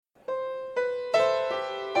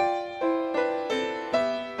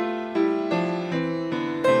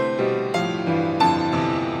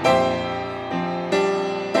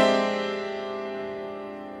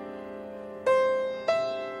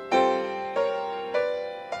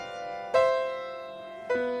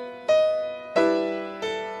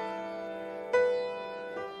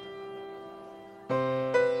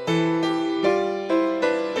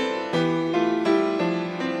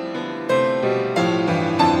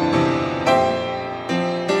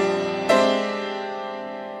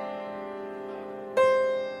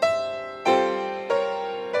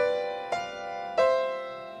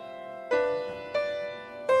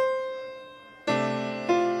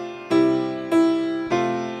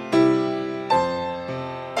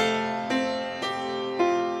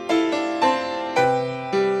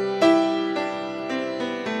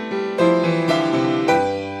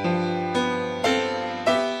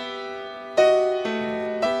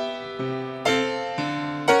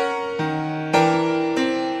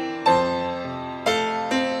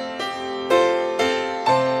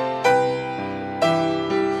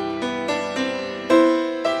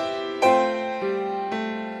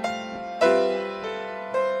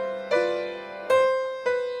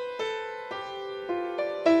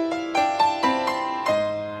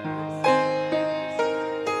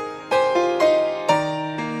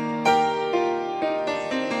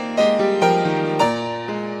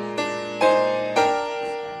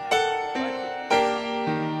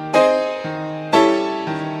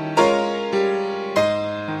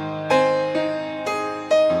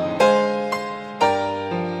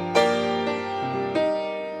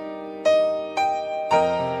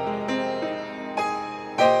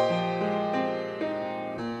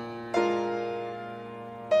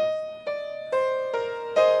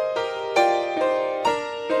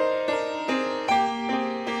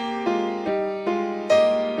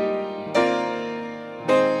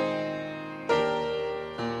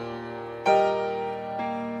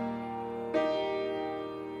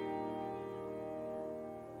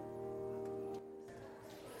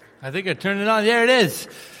I think I turned it on. There it is.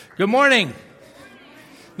 Good morning.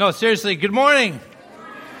 No, seriously, good morning.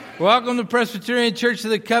 Welcome to Presbyterian Church of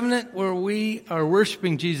the Covenant, where we are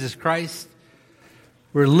worshiping Jesus Christ.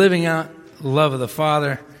 We're living out the love of the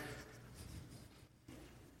Father.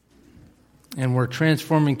 And we're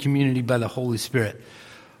transforming community by the Holy Spirit.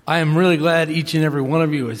 I am really glad each and every one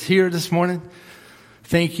of you is here this morning.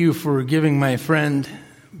 Thank you for giving my friend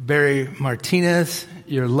Barry Martinez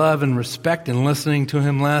your love and respect and listening to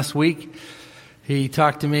him last week. He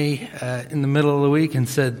talked to me in the middle of the week and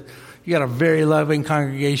said, "You got a very loving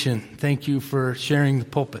congregation. Thank you for sharing the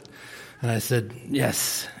pulpit." And I said,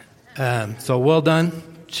 "Yes." So well done.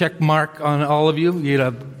 Check mark on all of you. You get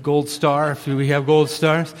a gold star if we have gold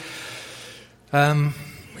stars.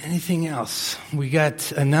 Anything else? We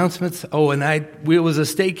got announcements. Oh, and it was a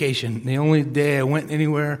staycation. The only day I went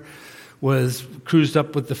anywhere was cruised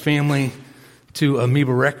up with the family to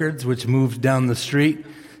Amoeba Records, which moved down the street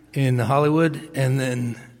in Hollywood, and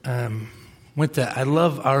then went to, I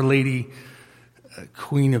love Our Lady,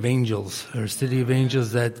 Queen of Angels, or City of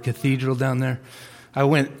Angels, that cathedral down there. I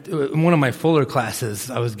went, in one of my Fuller classes,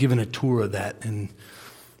 I was given a tour of that, and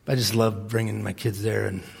I just love bringing my kids there,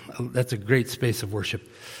 and that's a great space of worship.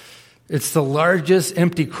 It's the largest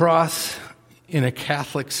empty cross in a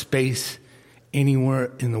Catholic space anywhere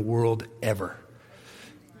in the world ever.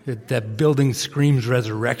 That building screams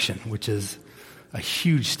resurrection, which is a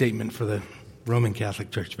huge statement for the Roman Catholic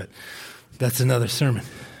Church, but that's another sermon.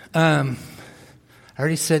 I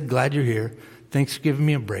already said, glad you're here. Thanks for giving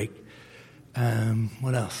me a break.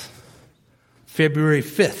 What else? February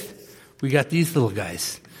 5th, we got these little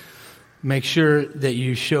guys. Make sure that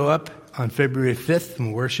you show up on February 5th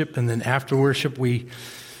and worship, and then after worship, we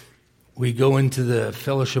go into the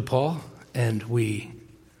fellowship hall, and we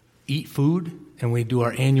eat food, and we do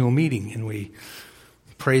our annual meeting, and we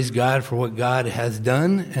praise God for what God has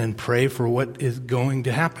done and pray for what is going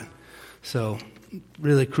to happen. So,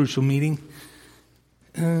 really crucial meeting.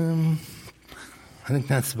 I think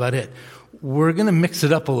that's about it. We're going to mix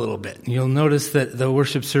it up a little bit. You'll notice that the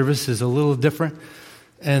worship service is a little different.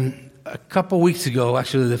 And a couple weeks ago,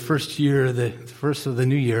 actually the first of the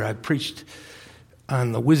new year, I preached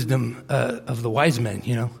on the wisdom of the wise men,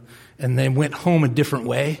 and they went home a different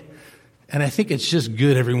way. And I think it's just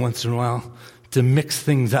good every once in a while to mix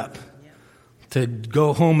things up, to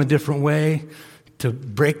go home a different way, to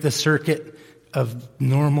break the circuit of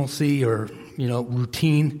normalcy or,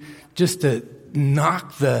 routine, just to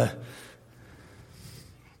knock the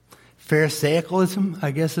Pharisaicalism,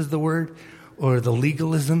 I guess is the word, or the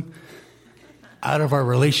legalism out of our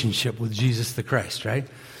relationship with Jesus the Christ, right?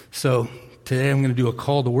 So today I'm going to do a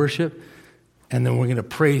call to worship, and then we're going to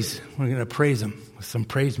praise him with some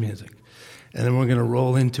praise music. And then we're going to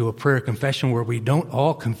roll into a prayer confession where we don't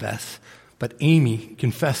all confess, but Amy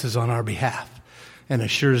confesses on our behalf and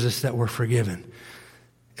assures us that we're forgiven.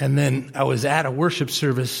 And then I was at a worship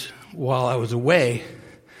service while I was away,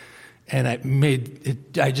 and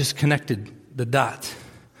I just connected the dots.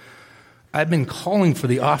 I've been calling for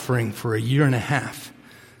the offering for a year and a half,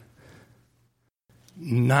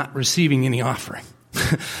 not receiving any offering.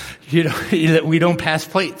 We don't pass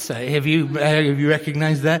plates. Have you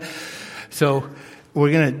recognized that? So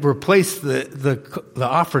we're going to replace the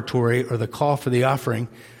offertory or the call for the offering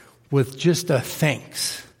with just a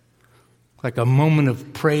thanks, like a moment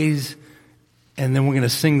of praise, and then we're going to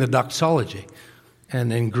sing the doxology.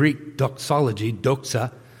 And in Greek, doxology,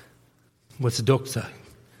 doxa, what's doxa?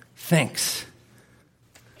 Thanks.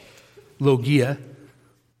 Logia.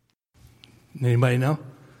 Anybody know?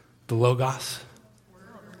 The logos?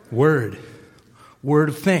 Word. Word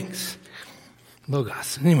of thanks.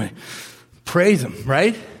 Logos. Anyway. Praise him,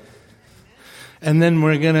 right? And then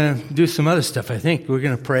we're going to do some other stuff, I think. We're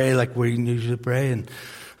going to pray like we usually pray, and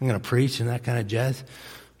I'm going to preach and that kind of jazz.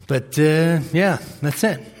 But, that's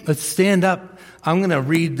it. Let's stand up. I'm going to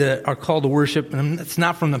read our call to worship, and it's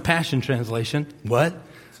not from the Passion Translation. What?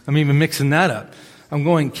 I'm even mixing that up. I'm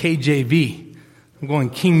going KJV. I'm going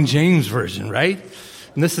King James Version, right?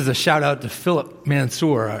 And this is a shout out to Philip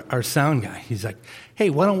Mansour, our sound guy. He's like, "Hey,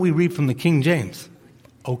 why don't we read from the King James?"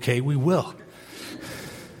 Okay, we will.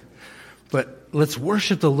 But let's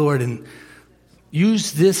worship the Lord and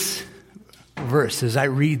use this verse as I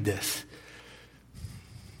read this.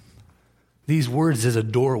 These words as a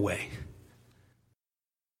doorway.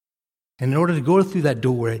 And in order to go through that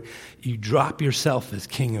doorway, you drop yourself as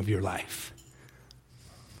king of your life.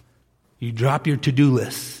 You drop your to-do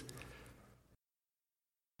list.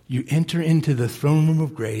 You enter into the throne room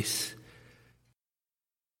of grace,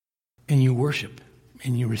 and you worship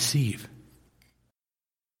and you receive.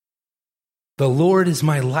 The Lord is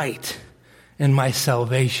my light and my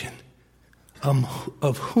salvation.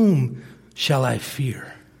 Of whom shall I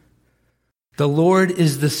fear? The Lord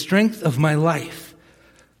is the strength of my life.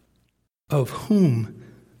 Of whom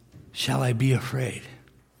shall I be afraid?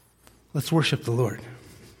 Let's worship the Lord.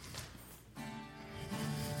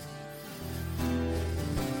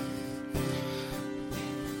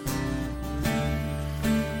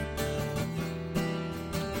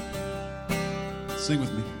 Sing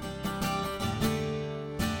with me.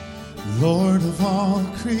 Lord of all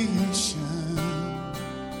creation,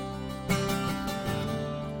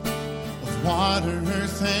 of water,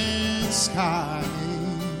 earth, and sky,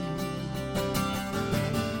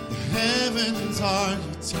 the heavens are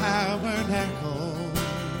your tabernacle.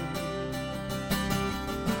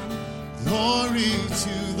 Glory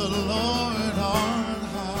to the Lord on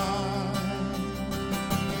high,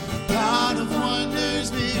 God of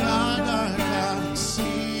wonders beyond our galaxy.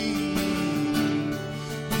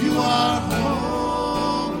 You are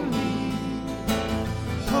holy,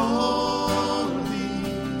 holy.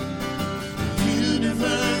 The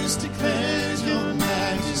universe declares your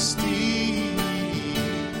majesty.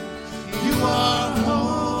 You are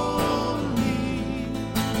holy,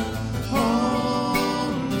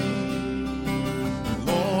 holy.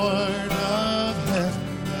 Lord of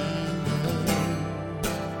heaven and earth.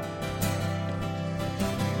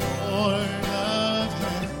 Lord of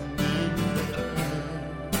heaven and earth.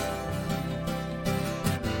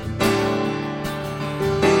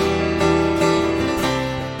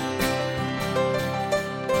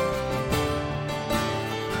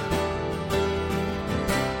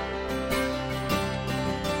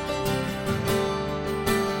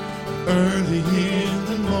 Early in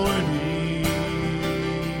the morning,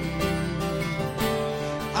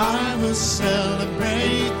 I will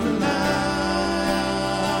celebrate the light.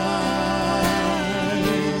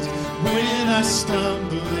 When I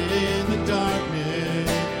stumble in the darkness,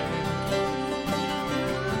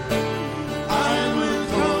 I will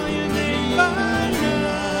call your name by night.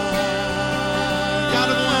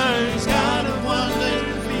 God of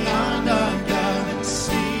wonders beyond our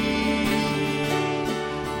galaxy.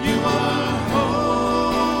 You are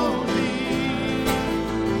holy,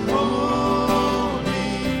 holy.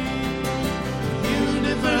 The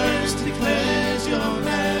universe declares your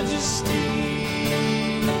majesty.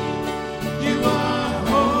 You are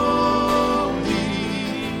holy,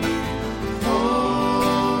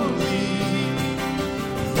 holy.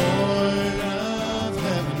 Lord of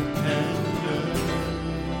heaven and earth.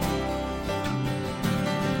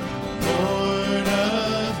 Lord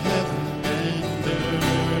of heaven and earth.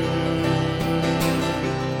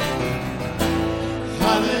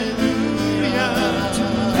 Hallelujah to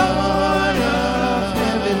the Lord of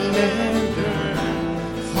heaven and earth.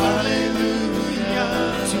 Hallelujah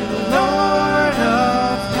to the Lord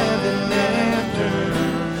of heaven and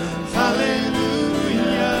earth.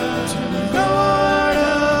 Hallelujah to the Lord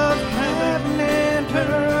of heaven and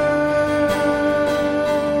earth.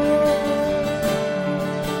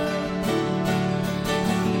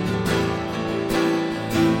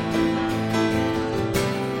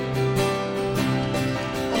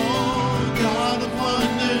 Oh, God of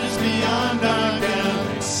wonders beyond our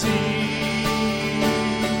galaxy.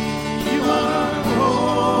 You are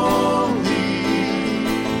holy,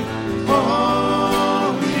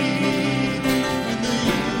 holy. When the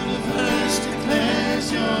universe declares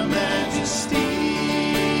your majesty.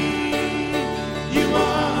 You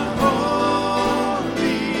are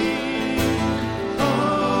holy,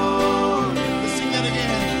 holy. Let's sing that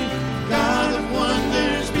again. God of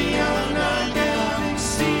wonders beyond our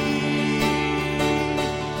galaxy.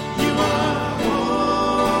 You are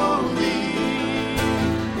holy,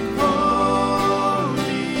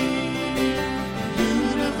 holy.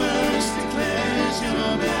 Universe declares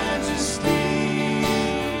your majesty.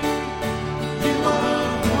 You are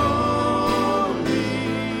holy,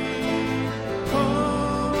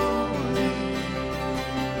 holy.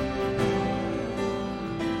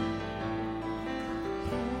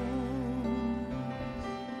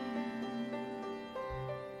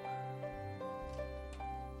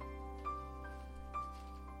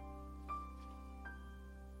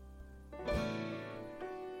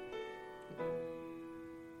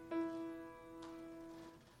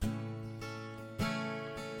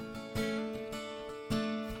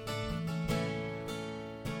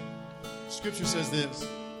 Scripture says this: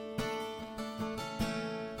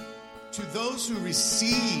 to those who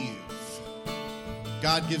receive,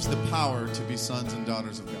 God gives the power to be sons and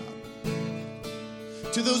daughters of God.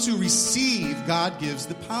 To those who receive, God gives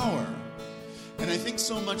the power. And I think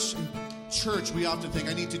so much church, we often think,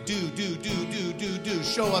 I need to do,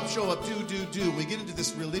 show up, do. We get into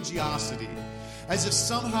this religiosity, as if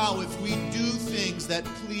somehow if we do things that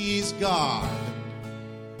please God,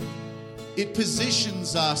 it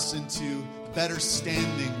positions us into better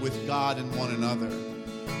standing with God and one another.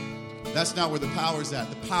 That's not where the power's at.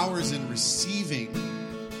 The power is in receiving.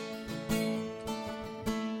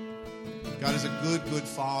 God is a good, good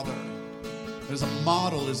Father. There's a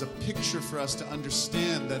model, there's a picture for us to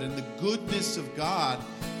understand that in the goodness of God,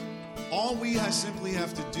 all we simply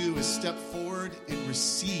have to do is step forward and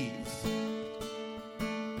receive.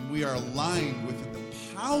 And we are aligned with the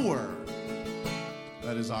power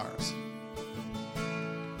that is ours.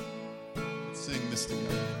 Let's sing this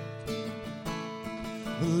together.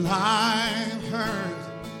 Well, I've heard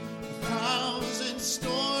 1,000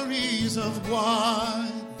 stories of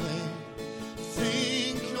what they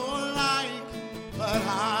think you're like, but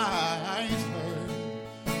I've heard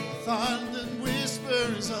thunder and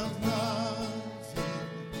whispers of love,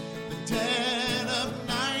 the dead of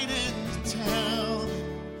night, and tell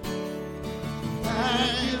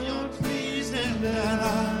that you're pleased and that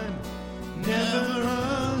I'm never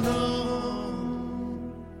alone.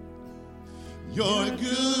 You're a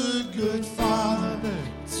good, good Father.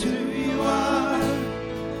 It's who you are.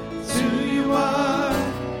 It's who you are.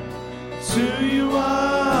 It's who you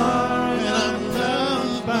are. And I'm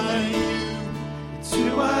loved by you. It's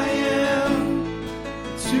who I am.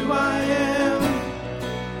 It's who I am.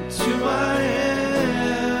 It's who I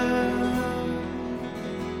am.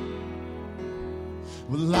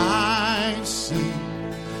 Well, I've seen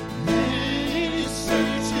many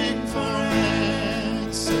searching for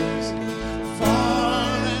answers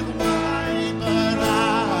far and wide, but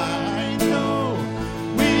I know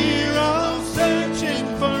we're all searching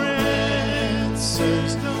for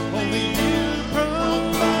answers. Only you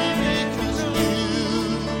provide it, 'cause you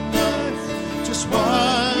know just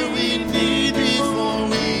what we need before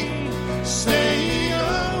we say a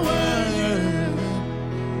word.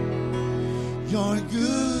 You're a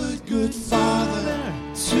good, good Father.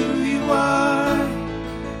 It's who you are.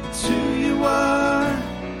 It's who you are.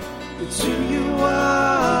 It's who you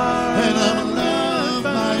are. And I'm loved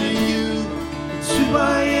by you. It's who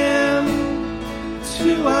I am. It's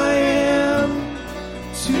who I am.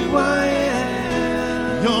 It's who I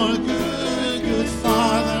am. You're a good, good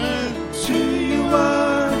Father. It's who you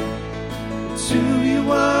are. It's who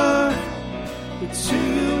you are. It's who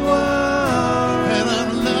you are. And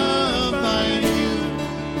I'm loved by you.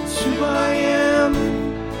 It's who I am.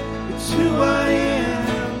 It's who I am.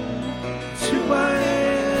 It's who I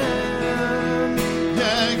am.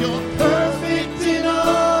 Yeah, you're perfect in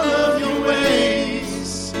all of your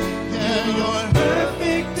ways. Yeah, you're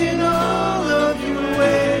perfect in all of your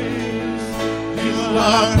ways. You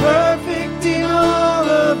are perfect in all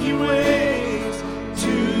of your ways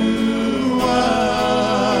to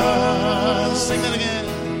us. Sing that again.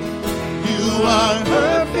 You are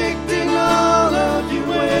perfect in all of your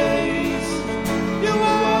ways. You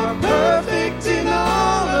are perfect in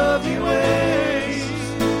all of your ways.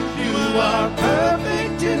 You are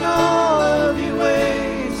perfect in all of your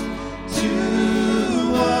ways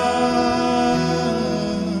to us.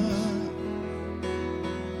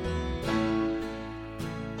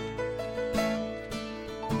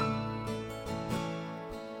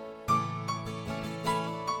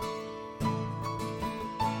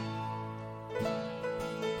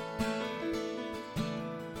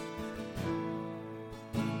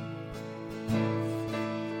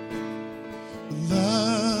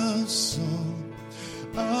 Love so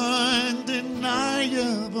undeniable,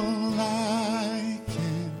 I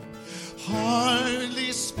can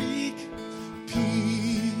hardly speak.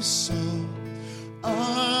 Peace so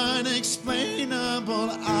unexplainable,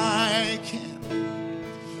 I can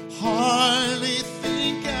hardly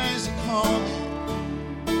think as you call me.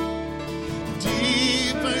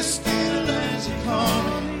 Deeper still as you call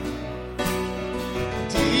me.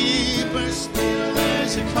 Deeper still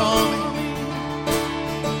as you call me.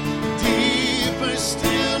 Deeper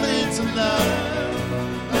still into love.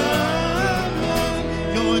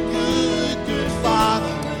 You're a good, good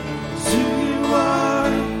Father. It's who you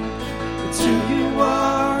are. It's who you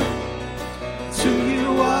are. It's who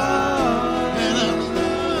you are. And I'm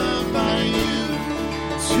loved by you.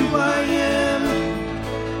 It's who I am.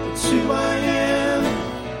 It's who I am.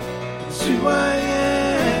 It's who I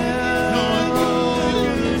am. You're a good,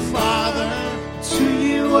 good Father. It's who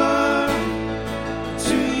you are.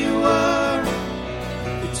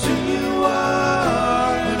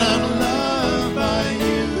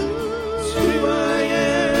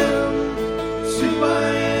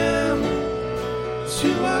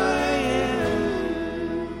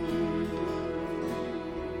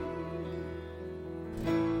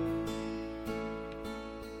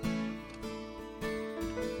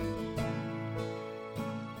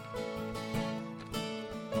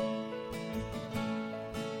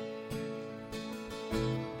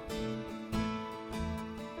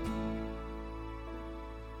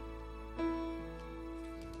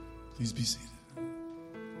 Please be seated.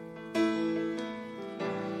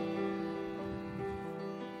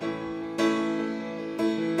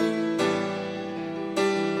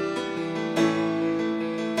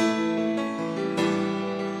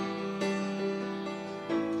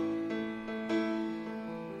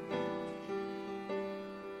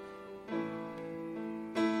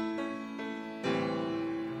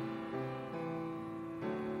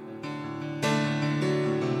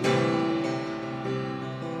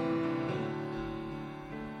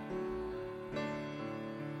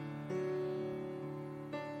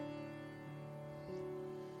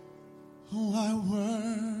 Oh, I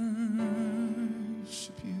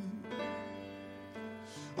worship you,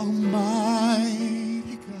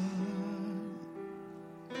 Almighty God.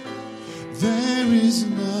 There is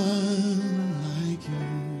none like you.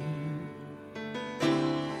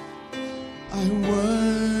 I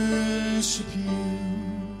worship you,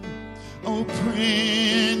 O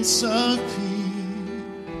Prince of Peace.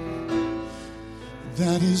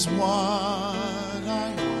 That is what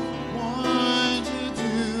I want to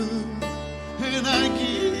do, and I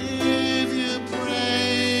give you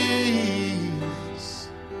praise,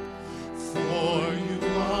 for you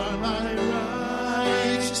are my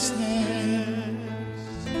righteousness.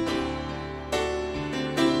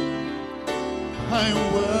 I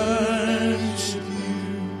worship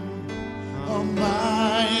you,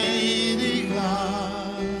 Almighty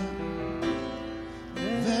God.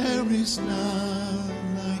 There is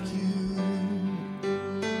none like you.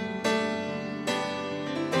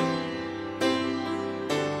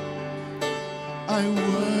 I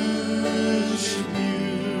worship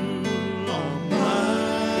you,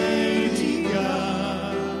 Almighty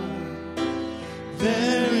God.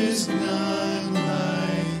 There is none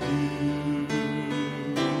like you.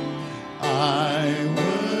 I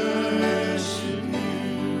worship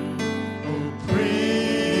you, O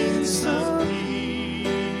Prince of Peace.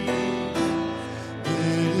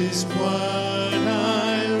 That is what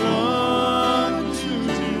I long to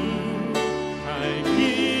do. I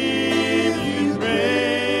give you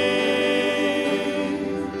praise,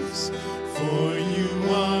 for you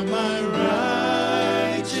are my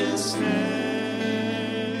righteousness.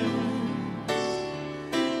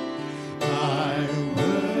 I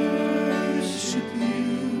worship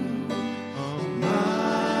you,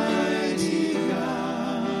 Almighty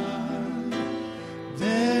God.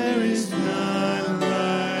 There is none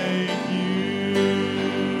like you.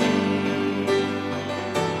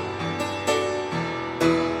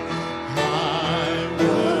 I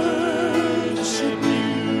worship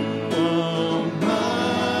you,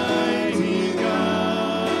 Almighty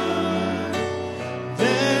God.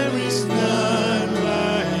 There is none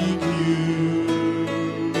like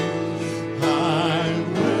you. I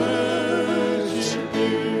worship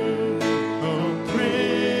you, O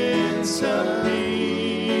Prince of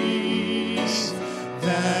Peace.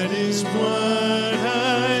 That is what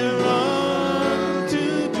I long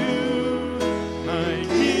to do. I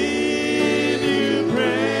give you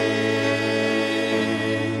praise,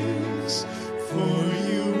 for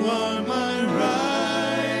you are my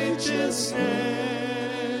righteousness.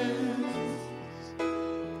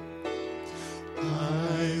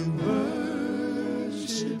 I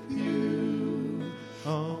worship you,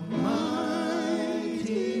 Almighty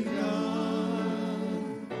God.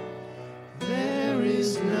 There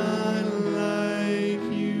is none like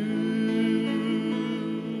you.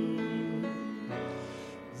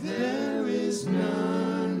 There is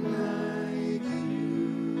none like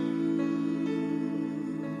you.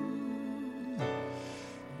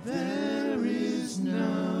 There is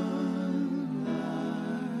none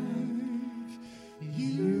like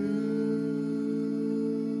you.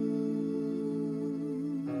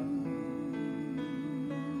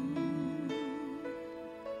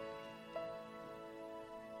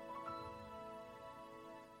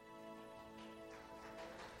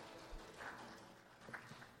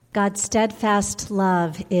 God's steadfast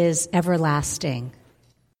love is everlasting.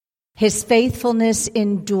 His faithfulness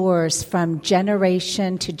endures from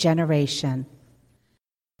generation to generation.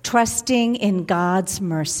 Trusting in God's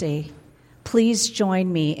mercy, please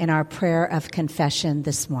join me in our prayer of confession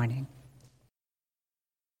this morning.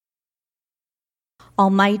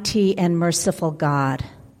 Almighty and merciful God,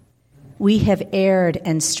 we have erred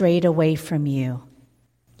and strayed away from you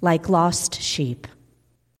like lost sheep,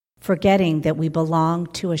 forgetting that we belong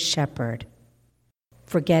to a shepherd,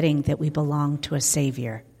 forgetting that we belong to a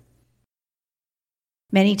Savior.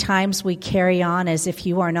 Many times we carry on as if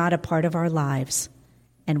you are not a part of our lives,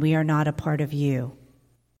 and we are not a part of you.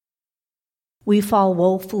 We fall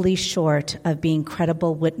woefully short of being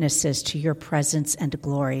credible witnesses to your presence and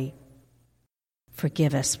glory.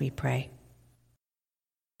 Forgive us, we pray.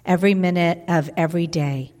 Every minute of every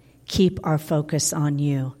day, keep our focus on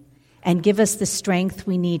you and give us the strength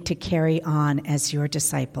we need to carry on as your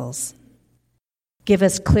disciples. Give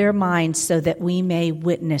us clear minds so that we may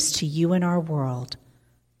witness to you in our world,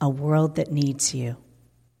 a world that needs you.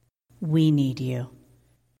 We need you.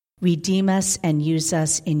 Redeem us and use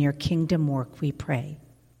us in your kingdom work, we pray.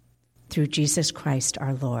 Through Jesus Christ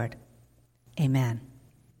our Lord. Amen.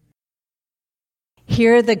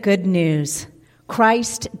 Hear the good news.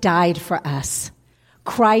 Christ died for us.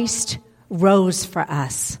 Christ rose for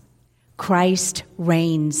us. Christ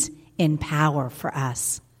reigns in power for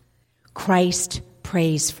us. Christ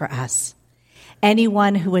prays for us.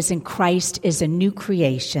 Anyone who is in Christ is a new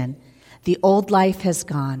creation. The old life has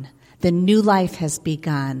gone. The new life has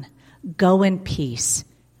begun. Go in peace.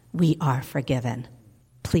 We are forgiven.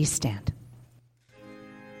 Please stand.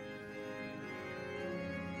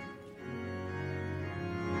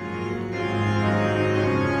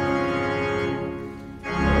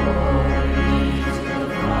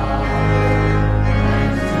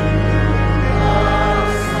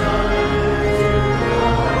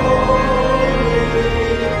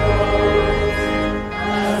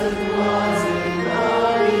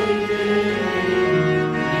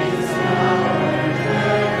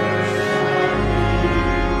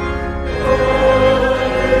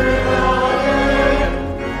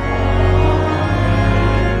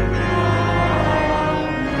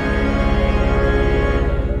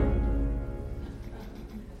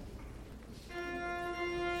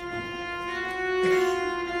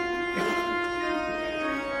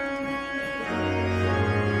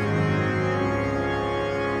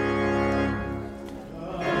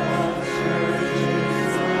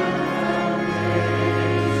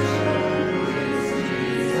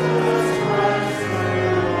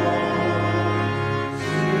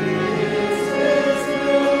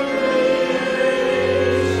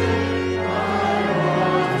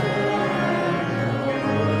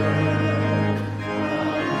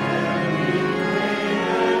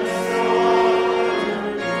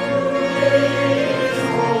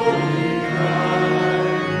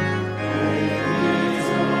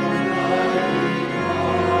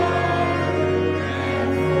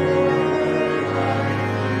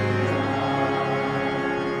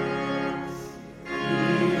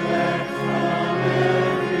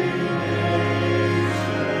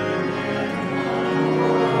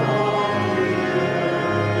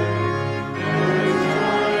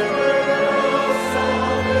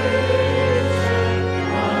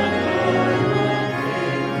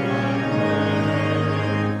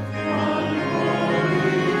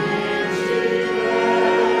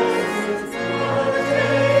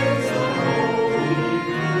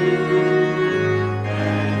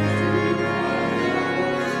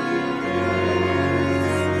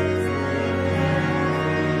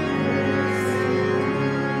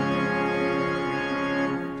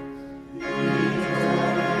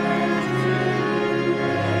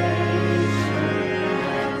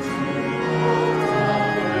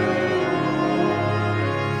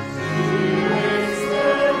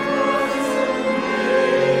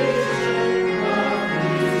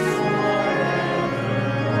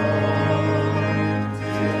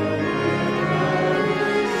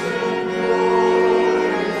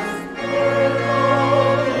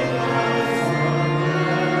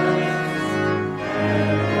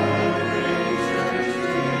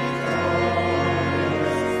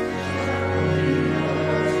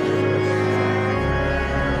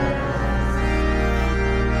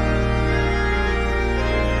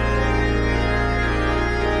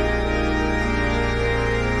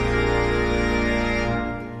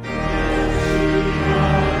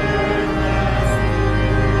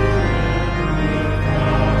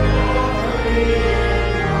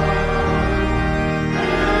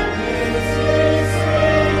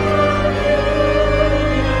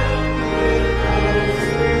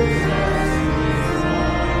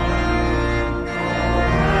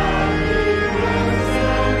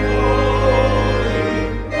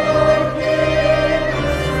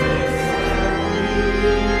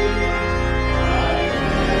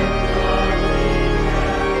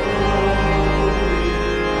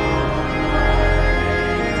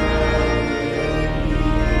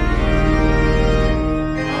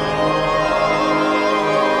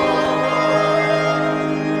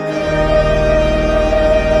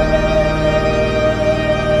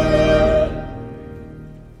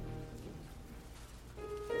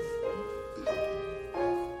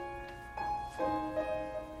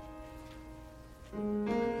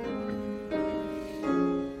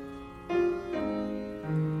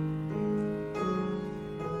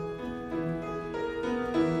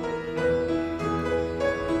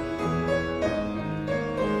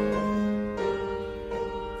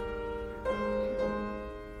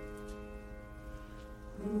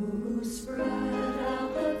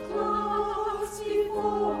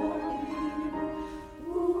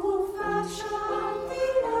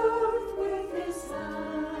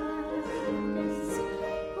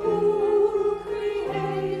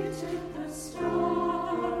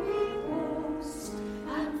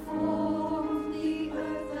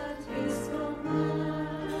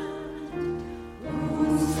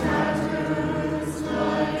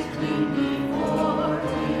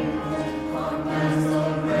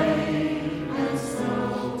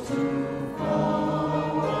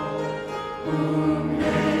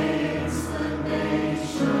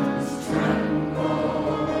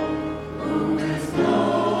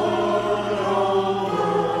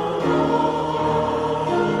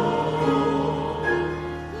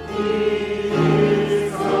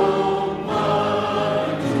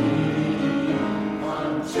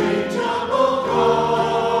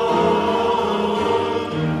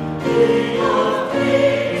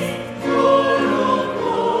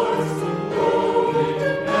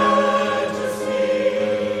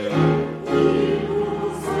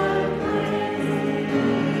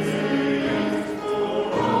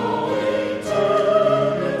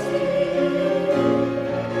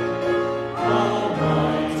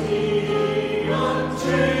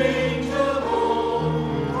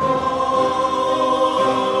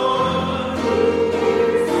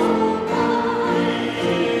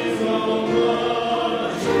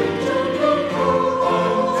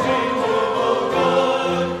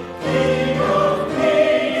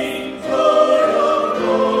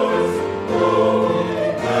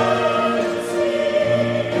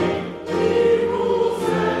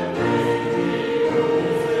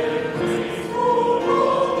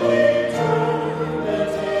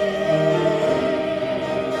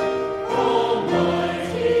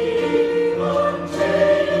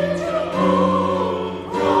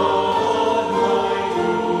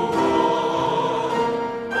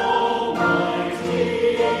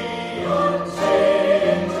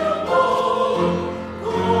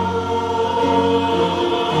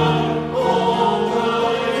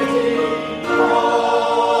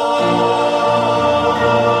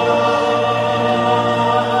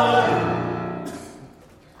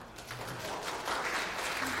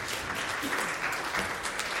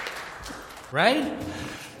 right?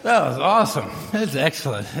 That was awesome. That's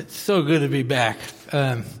excellent. It's so good to be back.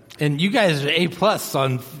 And you guys are A+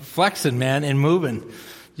 on flexing, man, and moving.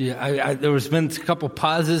 Yeah, there was been a couple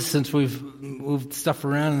pauses since we've moved stuff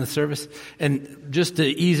around in the service. And just to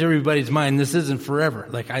ease everybody's mind, this isn't forever.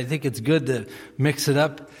 Like, I think it's good to mix it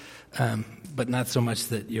up, but not so much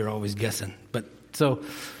that you're always guessing. But so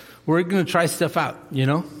we're going to try stuff out, you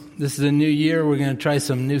know? This is a new year. We're going to try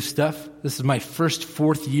some new stuff. This is my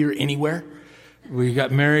fourth year anywhere. We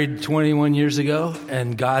got married 21 years ago,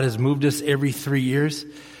 and God has moved us every 3 years.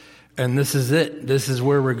 And this is it. This is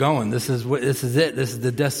where we're going. This is it. This is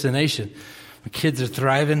the destination. My kids are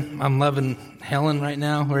thriving. I'm loving Helen right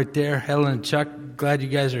now, right there. Helen and Chuck, glad you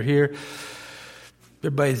guys are here.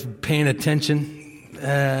 Everybody's paying attention.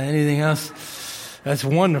 Anything else? That's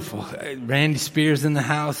wonderful. Randy Spears in the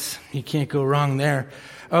house. You can't go wrong there.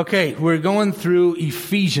 Okay, we're going through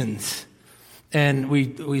Ephesians. And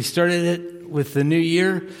we started it with the new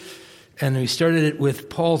year. And we started it with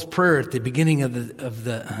Paul's prayer at the beginning of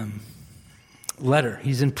the letter.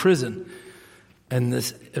 He's in prison. And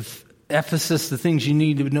this Ephesus, the things you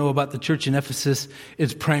need to know about the church in Ephesus,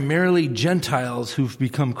 is primarily Gentiles who've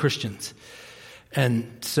become Christians.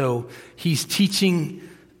 And so he's teaching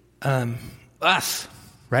us,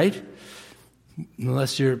 right?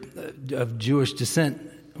 Unless you're of Jewish descent,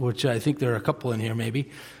 which I think there are a couple in here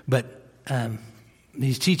maybe. But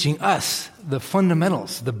he's teaching us the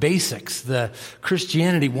fundamentals, the basics, the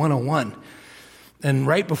Christianity 101. And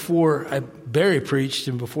right before Barry preached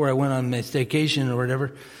and before I went on my staycation or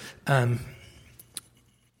whatever,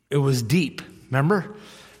 it was deep, remember?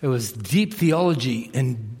 It was deep theology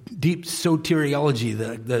and deep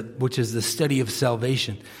soteriology, which is the study of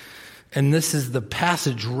salvation. And this is the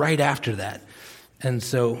passage right after that. And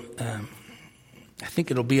so I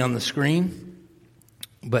think it'll be on the screen.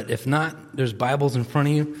 But if not, there's Bibles in front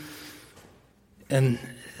of you. And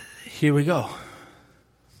here we go.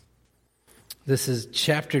 This is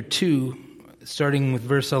chapter 2, starting with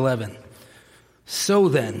verse 11. So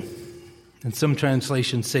then, and some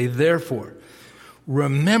translations say, therefore,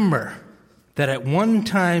 remember that at one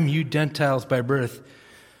time you Gentiles by birth,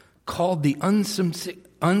 called the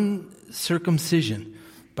uncircumcision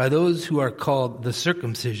by those who are called the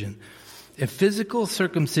circumcision, a physical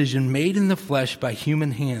circumcision made in the flesh by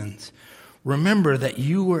human hands. Remember that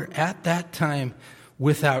you were at that time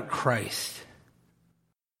without Christ,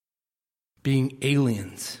 being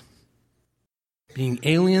aliens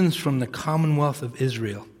from the commonwealth of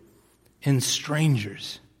Israel, and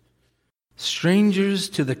strangers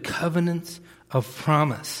to the covenants of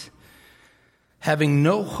promise, having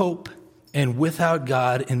no hope and without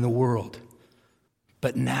God in the world.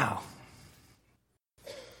 But now,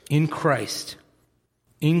 in Christ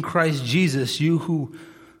Jesus, you who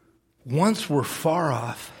once were far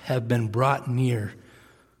off have been brought near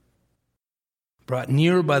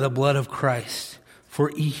by the blood of Christ. For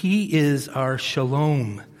he is our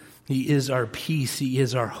shalom. He is our peace. He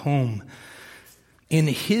is our home. In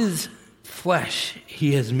his flesh,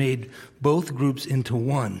 he has made both groups into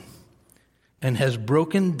one and has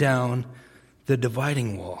broken down the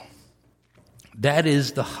dividing wall. That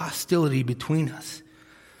is the hostility between us.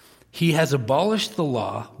 He has abolished the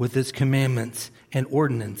law with its commandments and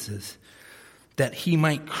ordinances, that he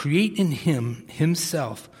might create in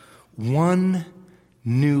himself one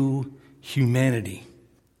new humanity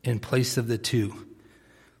in place of the two,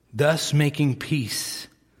 thus making peace,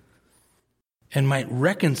 and might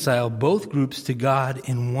reconcile both groups to God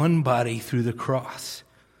in one body through the cross,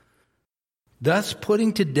 thus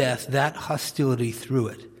putting to death that hostility through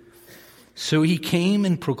it. So he came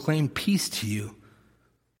and proclaimed peace to you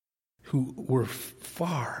who were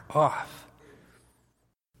far off,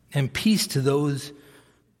 and peace to those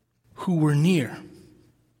who were near.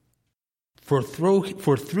 For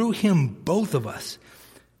through him both of us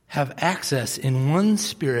have access in one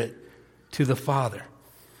Spirit to the Father.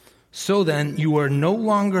 So then, you are no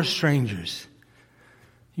longer strangers.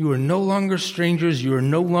 You are no longer strangers, you are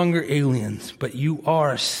no longer aliens, but you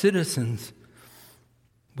are citizens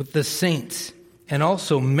with the saints and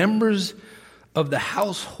also members of the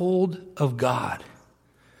household of God,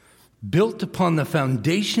 built upon the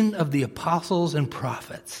foundation of the apostles and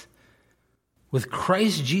prophets, with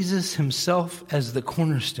Christ Jesus himself as the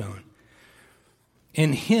cornerstone.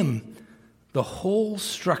 In him, the whole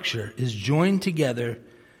structure is joined together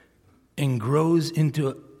and grows into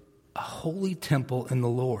a holy temple in the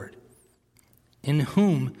Lord, in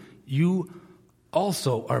whom you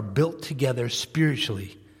also are built together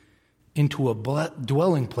spiritually into a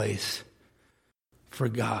dwelling place for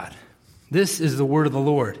God. This is the word of the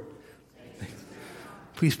Lord.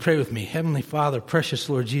 Please pray with me. Heavenly Father, precious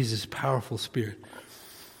Lord Jesus, powerful Spirit,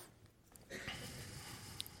 I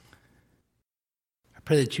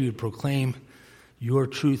pray that you would proclaim your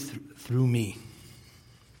truth through me.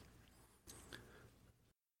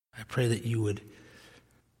 I pray that you would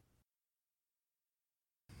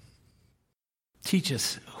teach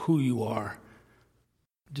us who you are,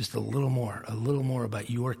 just a little more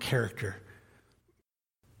about your character,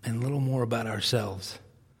 and a little more about ourselves,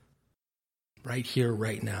 right here,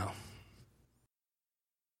 right now.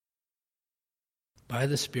 By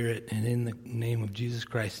the Spirit and in the name of Jesus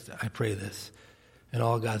Christ, I pray this. And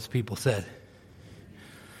all God's people said.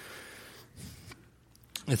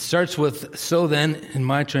 It starts with, so then, in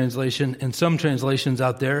my translation. In some translations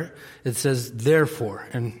out there, it says, therefore.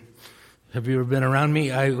 And have you ever been around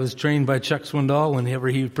me? I was trained by Chuck Swindoll. Whenever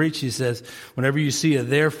he would preach, he says, whenever you see a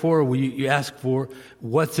therefore, you ask for,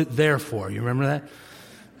 what's it there for? You remember that?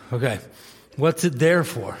 Okay. What's it there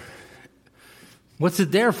for? What's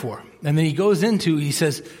it there for? And then he goes into, he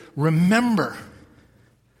says, remember.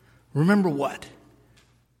 Remember what?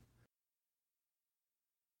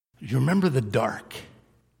 You remember the dark.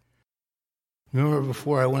 Remember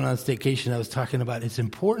before I went on staycation, I was talking about it's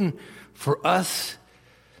important for us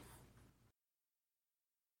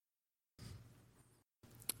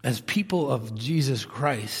as people of Jesus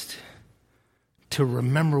Christ to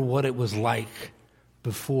remember what it was like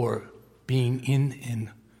before being in and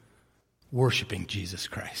worshiping Jesus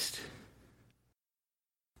Christ.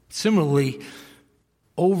 Similarly,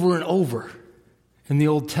 over and over in the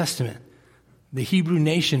Old Testament, the Hebrew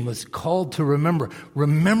nation was called to remember.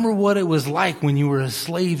 Remember what it was like when you were a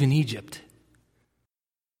slave in Egypt.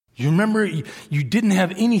 You remember you didn't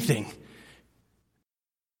have anything.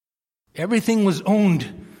 Everything was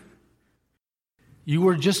owned. You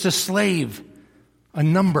were just a slave, a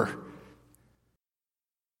number.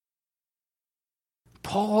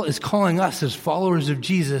 Paul is calling us as followers of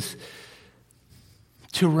Jesus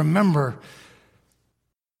to remember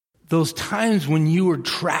those times when you were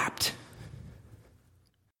trapped.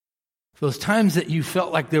 Those times that you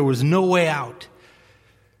felt like there was no way out.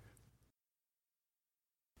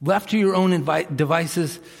 Left to your own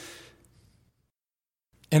devices,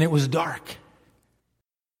 and it was dark.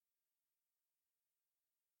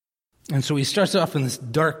 And so he starts off in this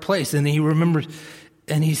dark place, and he remembers,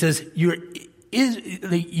 and he says,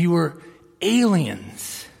 you were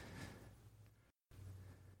aliens.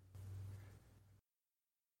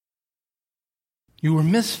 You were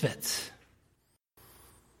misfits.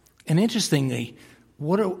 And interestingly,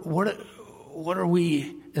 what are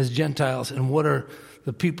we as Gentiles, and what are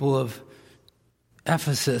the people of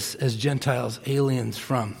Ephesus as Gentiles aliens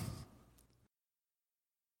from?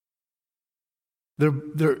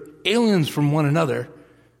 They're aliens from one another,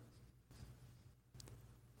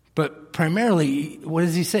 but primarily, what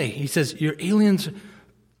does he say? He says, you're aliens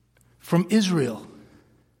from Israel.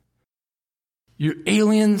 You're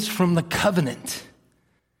aliens from the covenant.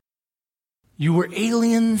 You were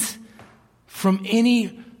aliens from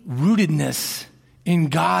any rootedness in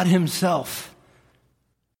God Himself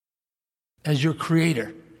as your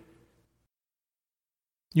creator.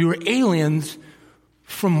 You were aliens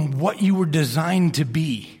from what you were designed to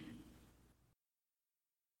be.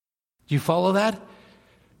 Do you follow that?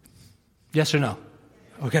 Yes or no?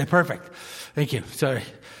 Okay, perfect. Thank you. Sorry.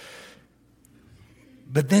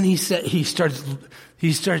 But then he starts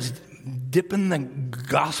dipping the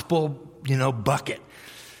gospel, bucket.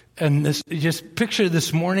 And just picture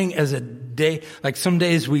this morning as a day, like some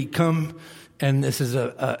days we come and this is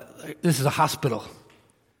a hospital.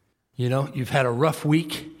 You've had a rough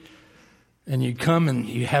week and you come and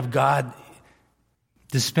you have God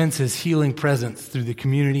dispense His healing presence through the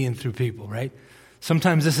community and through people, right?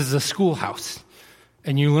 Sometimes this is a schoolhouse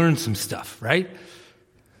and you learn some stuff, right?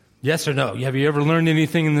 Yes or no? Have you ever learned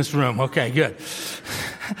anything in this room? Okay, good.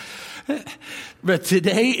 But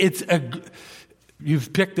today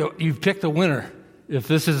you've picked a winner. If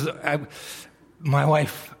this is my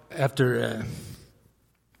wife after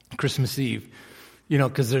Christmas Eve,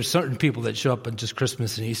 because there's certain people that show up on just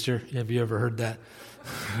Christmas and Easter. Have you ever heard that?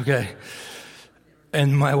 Okay.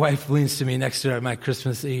 And my wife leans to me next to her at my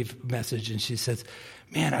Christmas Eve message, and she says,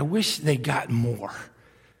 "Man, I wish they got more.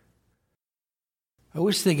 I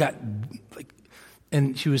wish they got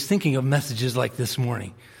and she was thinking of messages like this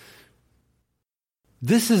morning.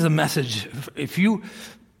 This is a message. If you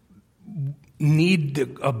need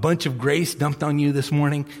a bunch of grace dumped on you this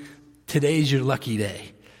morning, today's your lucky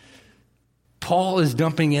day. Paul is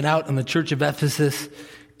dumping it out on the church of Ephesus,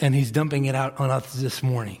 and he's dumping it out on us this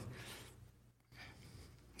morning.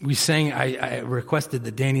 We sang, I requested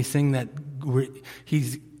that Danny sing that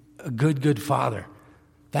he's a good, good father.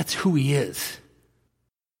 That's who he is.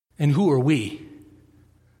 And who are we?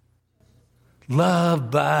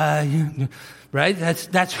 Loved by you, right?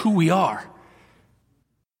 That's who we are.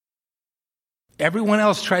 Everyone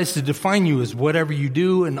else tries to define you as whatever you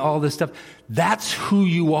do and all this stuff. That's who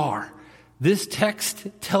you are. This text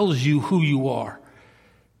tells you who you are.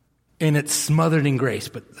 And it's smothered in grace,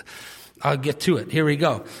 but I'll get to it. Here we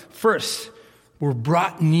go. First, we're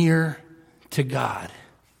brought near to God.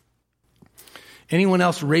 Anyone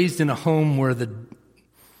else raised in a home where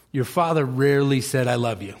your father rarely said, I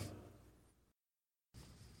love you?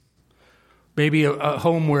 Maybe a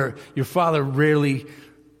home where your father rarely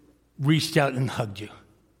reached out and hugged you.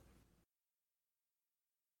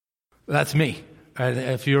 That's me.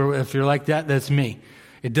 If you're like that, that's me.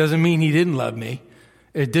 It doesn't mean he didn't love me.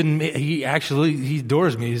 It didn't. He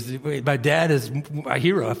adores me. My dad is a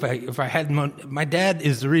hero. If I had my dad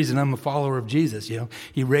is the reason I'm a follower of Jesus. You know,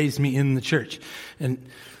 he raised me in the church, and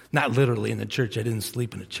not literally in the church. I didn't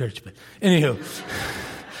sleep in the church, but anywho.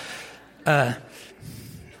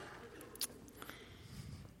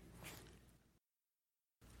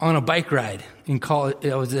 On a bike ride in college,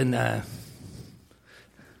 I was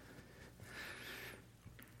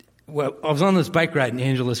on this bike ride in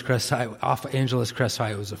Angeles Crest Highway, off of Angeles Crest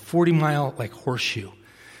Highway. It was a 40-mile horseshoe,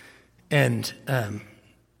 and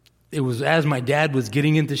it was as my dad was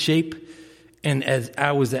getting into shape, and as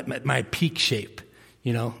I was at my peak shape.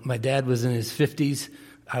 You know, my dad was in his 50s,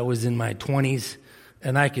 I was in my 20s,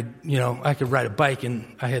 and I could ride a bike,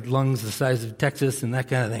 and I had lungs the size of Texas and that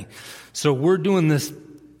kind of thing. So we're doing this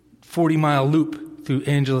 40-mile loop through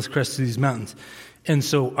Angeles Crest to these mountains. And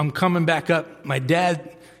so I'm coming back up. My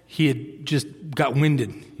dad, he had just got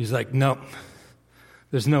winded. He's like, no,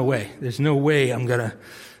 there's no way. There's no way I'm going to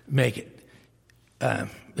make it.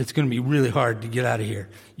 It's going to be really hard to get out of here.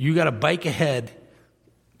 You got to bike ahead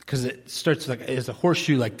because it starts as a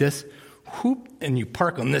horseshoe like this, whoop, and you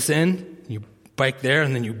park on this end, you bike there,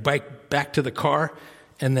 and then you bike back to the car,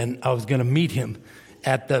 and then I was going to meet him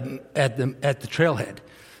at the trailhead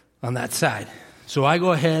on that side. So I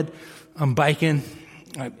go ahead, I'm biking,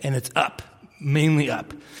 and it's up, mainly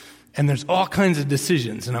up. And there's all kinds of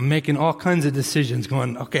decisions, and I'm making all kinds of decisions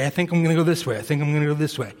going, okay, I think I'm going to go this way. I think I'm going to go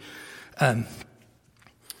this way. I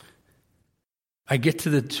get to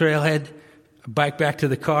the trailhead, I bike back to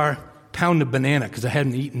the car, pound a banana because I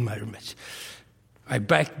hadn't eaten very much. I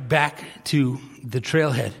bike back to the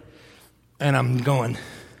trailhead, and I'm going,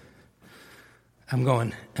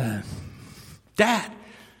 Dad,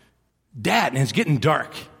 and it's getting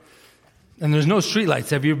dark. And there's no streetlights.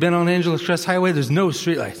 Have you been on Angeles Crest Highway? There's no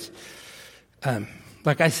streetlights.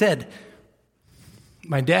 Like I said,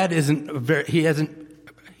 my dad he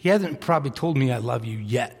hasn't probably told me I love you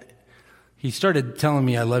yet. He started telling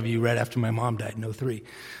me I love you right after my mom died in 2003.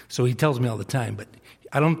 So he tells me all the time, but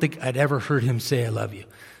I don't think I'd ever heard him say I love you.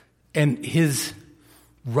 And his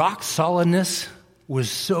rock solidness was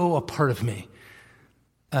so a part of me.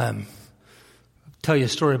 Tell you a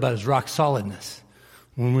story about his rock solidness.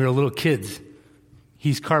 When we were little kids,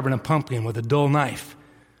 he's carving a pumpkin with a dull knife.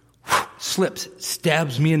 Slips,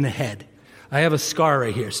 stabs me in the head. I have a scar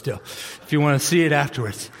right here still, if you want to see it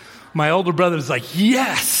afterwards. My older brother's like,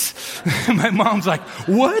 yes! My mom's like,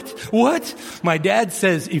 what? My dad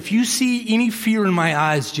says, if you see any fear in my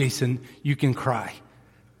eyes, Jason, you can cry.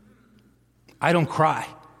 I don't cry,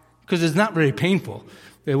 because it's not very painful.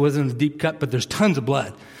 It wasn't a deep cut, but there's tons of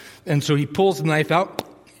blood. And so he pulls the knife out,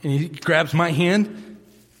 and he grabs my hand,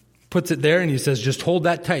 puts it there, and he says, just hold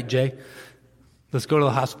that tight, Jay. Let's go to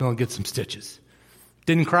the hospital and get some stitches.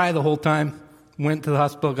 Didn't cry the whole time. Went to the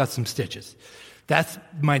hospital, got some stitches. That's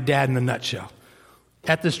my dad in a nutshell.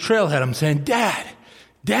 At this trailhead, I'm saying,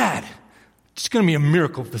 Dad, it's going to be a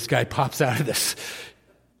miracle if this guy pops out of this.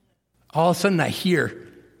 All of a sudden, I hear,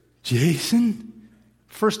 Jason?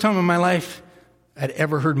 First time in my life I'd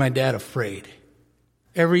ever heard my dad afraid.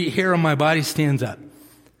 Every hair on my body stands up.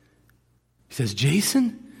 He says,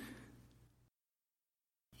 Jason?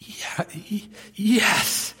 Yeah,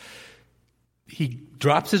 yes. He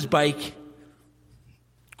drops his bike,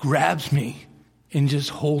 grabs me, and just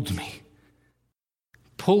holds me.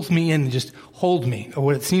 Pulls me in and just holds me, or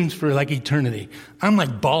what it seems for like eternity. I'm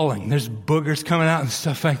like bawling. There's boogers coming out and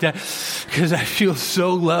stuff like that because I feel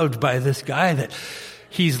so loved by this guy that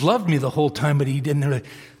he's loved me the whole time, but he didn't really.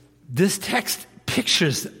 This text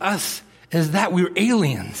pictures us as that we were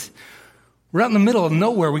aliens. We're out in the middle of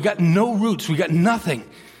nowhere. We got no roots. We got nothing.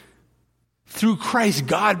 Through Christ,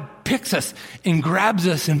 God picks us and grabs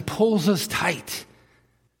us and pulls us tight,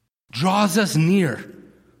 draws us near.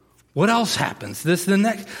 What else happens? This the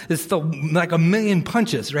next. It's like a million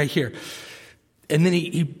punches right here. And then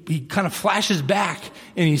he kind of flashes back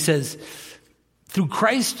and he says, through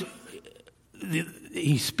Christ,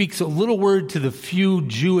 he speaks a little word to the few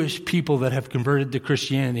Jewish people that have converted to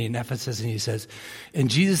Christianity in Ephesus, and he says, and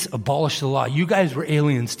Jesus abolished the law. You guys were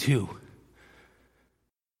aliens too.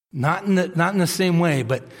 Not in the same way,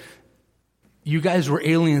 but you guys were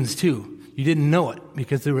aliens too. You didn't know it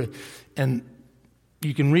because there were, and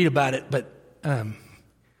you can read about it, but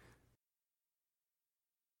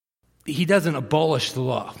he doesn't abolish the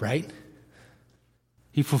law, right?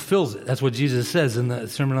 He fulfills it. That's what Jesus says in the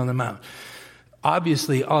Sermon on the Mount.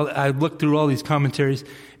 Obviously, I looked through all these commentaries,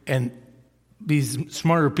 and these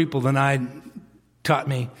smarter people than I taught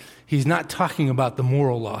me, he's not talking about the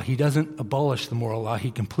moral law. He doesn't abolish the moral law. He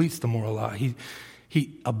completes the moral law. He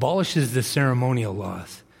abolishes the ceremonial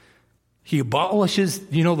laws. He abolishes,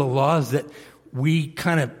 the laws that we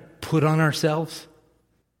kind of put on ourselves.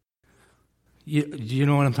 You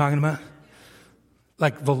know what I'm talking about?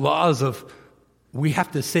 Like the laws of, we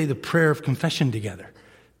have to say the prayer of confession together.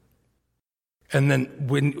 And then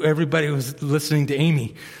when everybody was listening to Amy,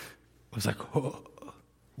 it was like, oh,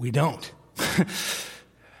 we don't.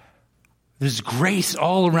 There's grace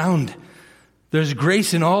all around. There's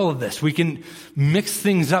grace in all of this. We can mix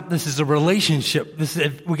things up. This is a relationship.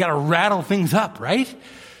 We got to rattle things up, right?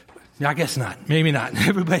 I guess not. Maybe not.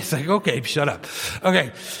 Everybody's like, okay, shut up.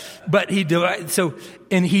 Okay. But he gets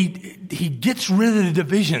rid of the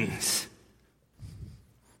divisions.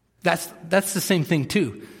 That's the same thing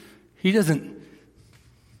too. He doesn't,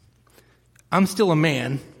 I'm still a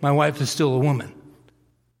man, my wife is still a woman.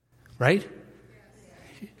 Right?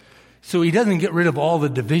 So he doesn't get rid of all the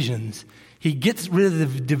divisions. He gets rid of the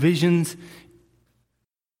divisions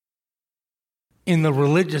in the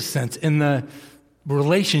religious sense, in the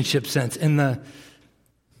relationship sense, in the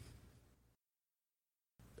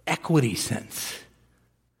equity sense.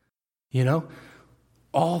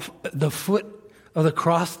 All the foot of the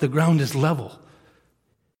cross, the ground is level.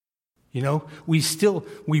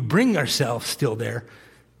 We bring ourselves still there,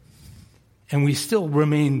 and we still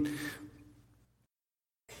remain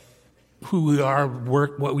who we are,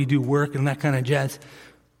 work, what we do, work, and that kind of jazz.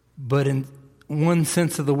 But in one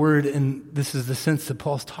sense of the word, and this is the sense that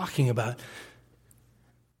Paul's talking about,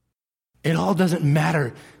 it all doesn't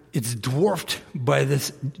matter. It's dwarfed by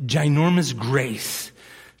this ginormous grace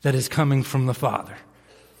that is coming from the Father.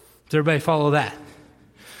 Does everybody follow that?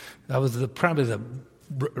 That was probably the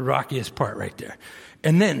rockiest part right there.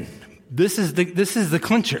 And then this is the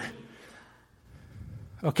clincher.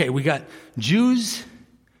 Okay, we got Jews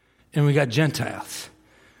and we got Gentiles.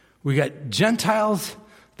 We got Gentiles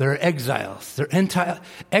that are exiles. They're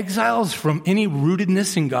exiles from any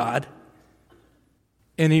rootedness in God,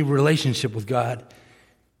 any relationship with God,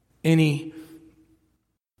 any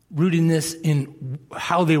rootedness in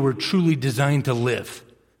how they were truly designed to live.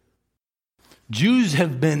 Jews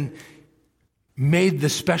have been made the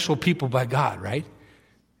special people by God, right?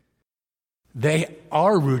 They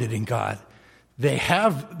are rooted in God. They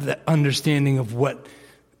have the understanding of what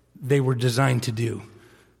they were designed to do.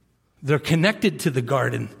 They're connected to the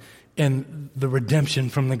garden and the redemption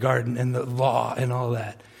from the garden and the law and all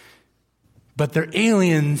that. But they're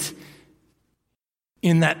aliens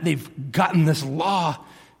in that they've gotten this law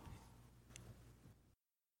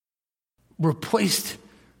replaced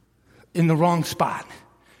in the wrong spot.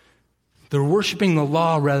 They're worshiping the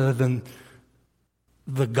law rather than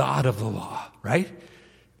the God of the law, right?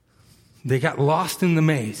 They got lost in the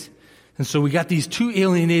maze. And so we got these two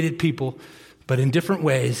alienated people, but in different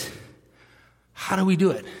ways. How do we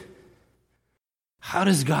do it? How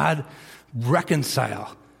does God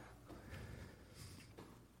reconcile?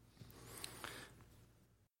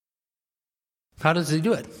 How does he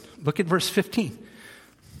do it? Look at verse 15.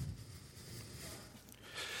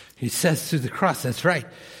 He says through the cross, that's right.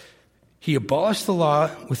 He abolished the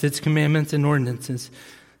law with its commandments and ordinances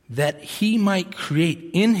that he might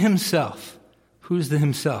create in himself. Who's the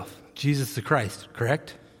himself? Jesus the Christ,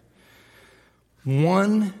 correct?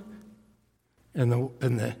 One,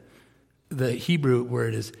 and the Hebrew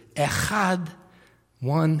word is echad,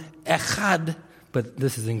 one, echad, but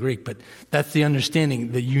this is in Greek, but that's the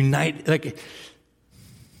understanding, the unite, like,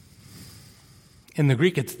 in the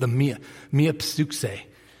Greek it's the mia psuxe,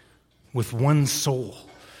 with one soul.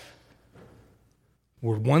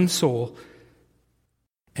 We're one soul,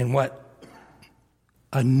 and what?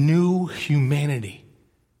 A new humanity.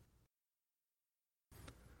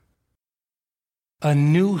 A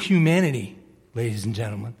new humanity, ladies and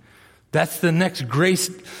gentlemen. That's the next grace,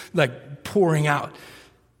 like, pouring out.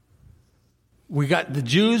 We got the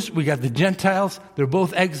Jews, we got the Gentiles. They're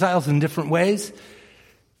both exiles in different ways.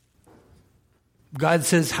 God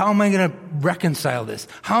says, how am I going to reconcile this?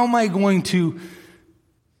 How am I going to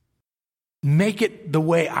make it the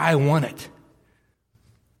way I want it?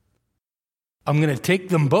 I'm going to take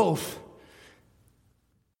them both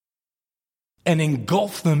and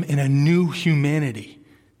engulf them in a new humanity.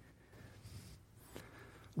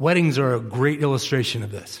 Weddings are a great illustration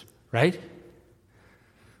of this, right?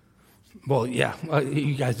 Well, yeah,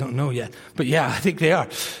 you guys don't know yet. But yeah, I think they are.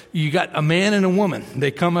 You got a man and a woman.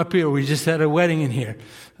 They come up here. We just had a wedding in here,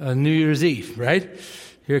 New Year's Eve, right?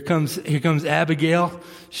 Here comes Abigail.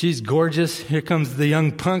 She's gorgeous. Here comes the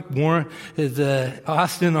young punk, Warren. Is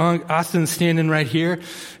Austin's standing right here.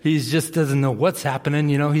 He just doesn't know what's happening.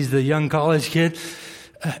 He's the young college kid.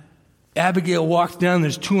 Abigail walks down.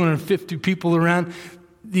 There's 250 people around.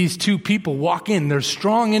 These two people walk in. They're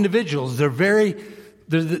strong individuals. They're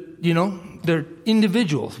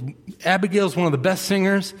individuals. Abigail's one of the best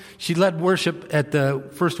singers. She led worship at the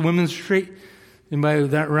First Women's Retreat. Anybody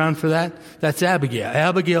that around for that? That's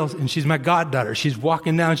Abigail. And she's my goddaughter. She's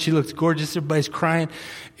walking down. She looks gorgeous. Everybody's crying.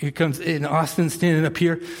 Here comes in Austin standing up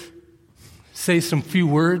here. Say some few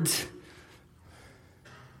words.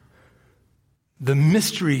 The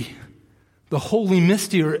mystery, the holy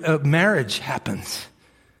mystery of marriage happens.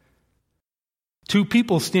 Two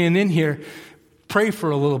people stand in here, pray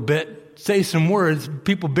for a little bit, say some words,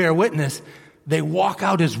 people bear witness, they walk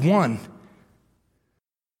out as one.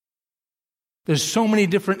 There's so many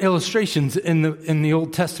different illustrations in the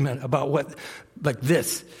Old Testament about what, like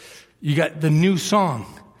this. You got the new song,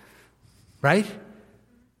 right?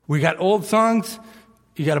 We got old songs,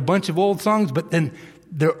 you got a bunch of old songs, but then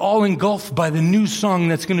they're all engulfed by the new song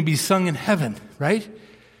that's going to be sung in heaven, right?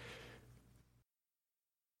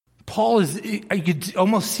 Paul I could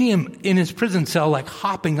almost see him in his prison cell, like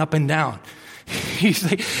hopping up and down. He's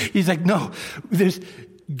like, no,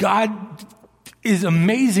 God is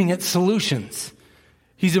amazing at solutions.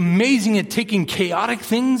 He's amazing at taking chaotic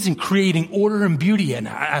things and creating order and beauty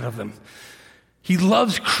out of them. He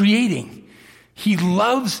loves creating. He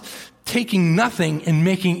loves taking nothing and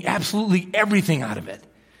making absolutely everything out of it.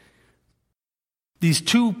 These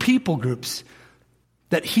two people groups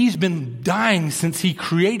that he's been dying since he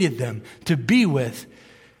created them to be with.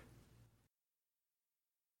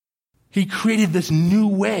 He created this new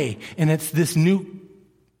way, and it's this new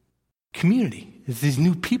community. It's this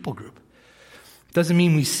new people group. Doesn't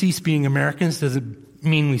mean we cease being Americans. Doesn't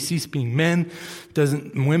mean we cease being men.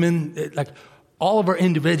 Women. Like all of our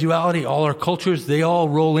individuality, all our cultures, they all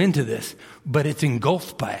roll into this, but it's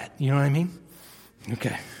engulfed by it. You know what I mean?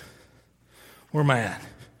 Okay. Where am I at?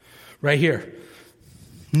 Right here.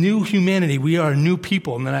 New humanity. We are new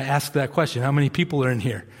people. And then I ask that question. How many people are in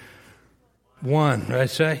here? One. Right,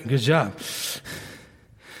 say? Good job.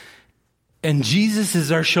 And Jesus is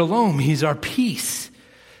our shalom. He's our peace.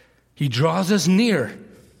 He draws us near.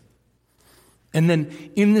 And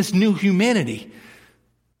then in this new humanity,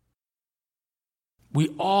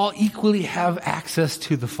 we all equally have access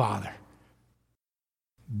to the Father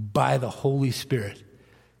by the Holy Spirit.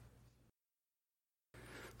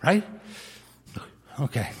 Right?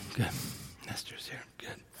 Okay, good. Nestor's here.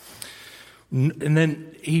 Good. And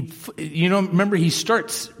then remember he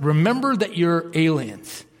starts, remember that you're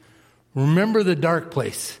aliens. Remember the dark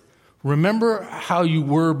place. Remember how you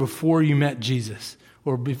were before you met Jesus,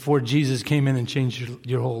 or before Jesus came in and changed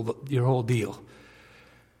your whole deal.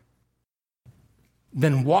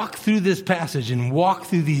 Then walk through this passage and walk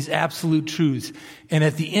through these absolute truths. And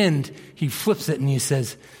at the end, he flips it and he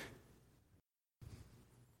says,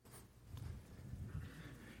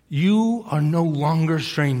 you are no longer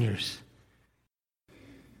strangers.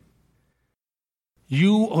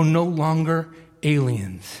 You are no longer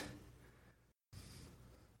aliens.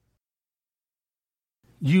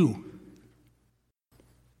 You.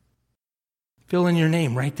 Fill in your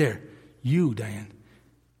name right there. You, Diane.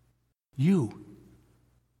 You.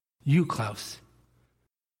 You, Klaus.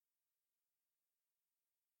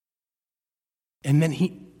 And then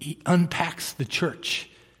he unpacks the church.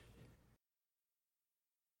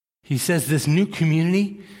 He says this new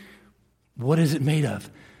community, what is it made of?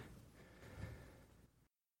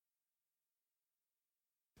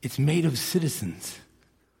 It's made of citizens.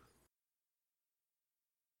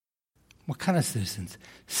 What kind of citizens?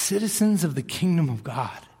 Citizens of the kingdom of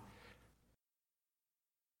God.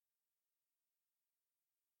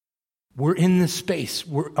 We're in this space.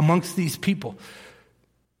 We're amongst these people.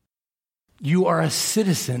 You are a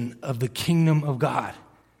citizen of the kingdom of God.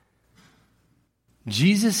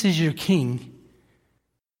 Jesus is your king.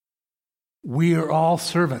 We are all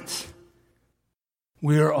servants.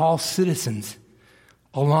 We are all citizens,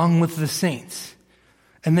 along with the saints.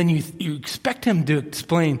 And then you expect him to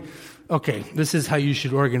explain, okay, this is how you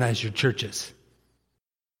should organize your churches.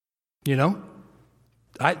 You know?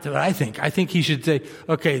 I think he should say,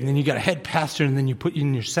 okay, and then you got a head pastor, and then you put you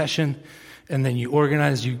in your session, and then you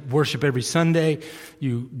organize, you worship every Sunday,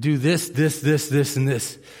 you do this, and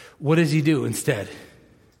this. What does he do instead?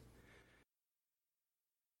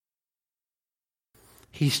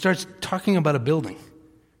 He starts talking about a building.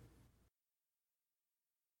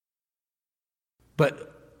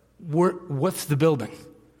 But what's the building?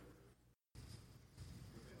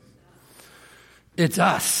 It's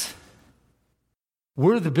us.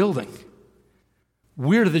 We're the building.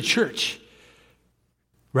 We're the church.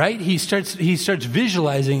 Right? He starts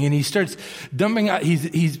visualizing, and he starts dumping out.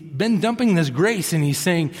 He's been dumping this grace, and he's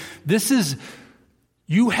saying,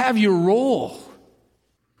 you have your role.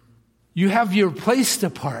 You have your place to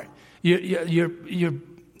part. Your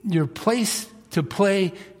place to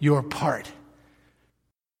play your part.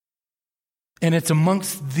 And it's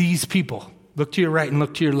amongst these people. Look to your right and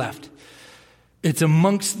look to your left. It's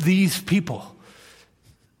amongst these people.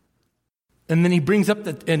 And then he brings up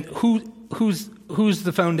who's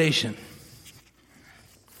the foundation?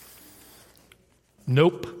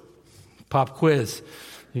 Nope. Pop quiz.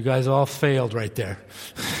 You guys all failed right there.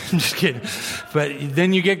 I'm just kidding. But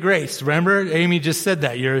then you get grace. Remember, Amy just said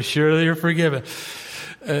that. Surely you're forgiven.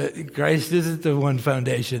 Christ isn't the one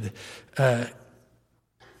foundation.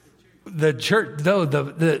 The church, though,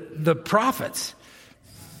 the prophets.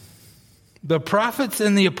 The prophets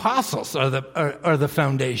and the apostles are the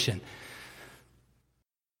foundation.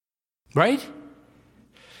 Right?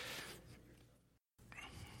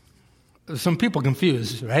 Some people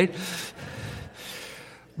confused, right?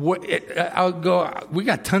 We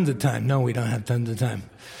got tons of time. No, we don't have tons of time.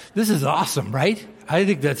 This is awesome, right? I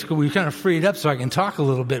think that's cool. We've kind of freed up so I can talk a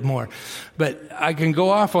little bit more. But I can go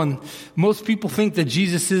off on, most people think that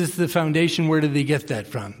Jesus is the foundation. Where did they get that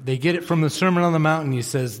from? They get it from the Sermon on the Mount. He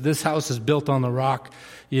says, this house is built on the rock.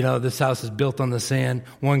 This house is built on the sand.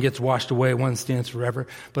 One gets washed away, one stands forever.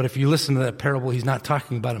 But if you listen to that parable, he's not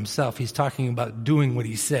talking about himself. He's talking about doing what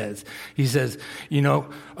he says. He says,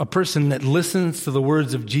 a person that listens to the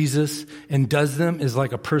words of Jesus and does them is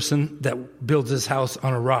like a person that builds his house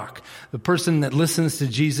on a rock. The person that listens to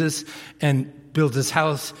Jesus and builds his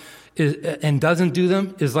house and doesn't do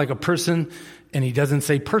them is like a person, and he doesn't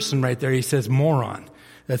say person right there. He says moron.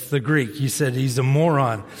 That's the Greek. He said he's a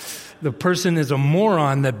moron. The person is a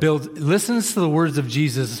moron that listens to the words of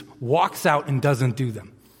Jesus, walks out and doesn't do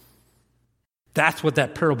them. That's what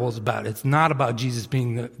that parable is about. It's not about Jesus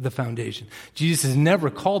being the foundation. Jesus is never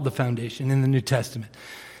called the foundation in the New Testament.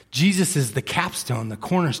 Jesus is the capstone, the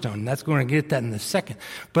cornerstone. And that's going to get that in a second.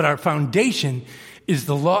 But our foundation is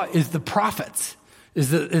the law, is the prophets, is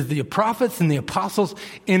the prophets and the apostles.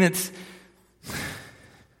 And it's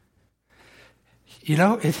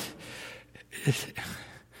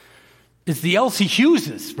the Elsie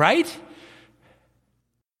Hugheses, right?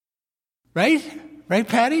 Right,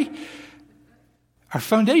 Patty? Our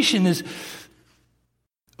foundation is,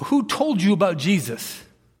 who told you about Jesus?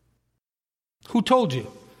 Who told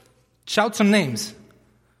you? Shout some names.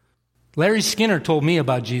 Larry Skinner told me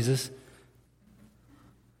about Jesus.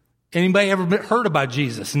 Anybody ever heard about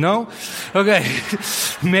Jesus? No? Okay.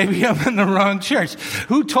 Maybe I'm in the wrong church.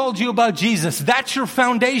 Who told you about Jesus? That's your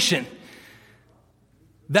foundation.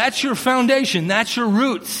 That's your foundation. That's your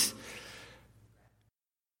roots.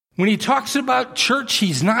 When he talks about church,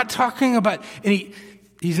 he's not talking about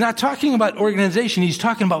he's not talking about organization. He's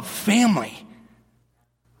talking about family.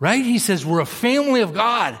 Right? He says we're a family of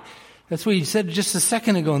God. That's what he said just a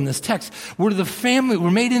second ago in this text. We're the family.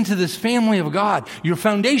 We're made into this family of God. Your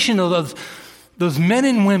foundation of those men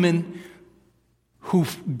and women who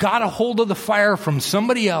got a hold of the fire from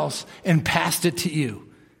somebody else and passed it to you.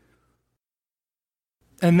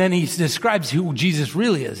 And then he describes who Jesus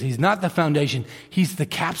really is. He's not the foundation. He's the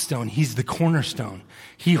capstone. He's the cornerstone.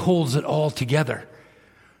 He holds it all together.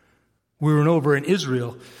 We were over in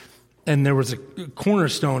Israel, and there was a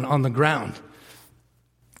cornerstone on the ground.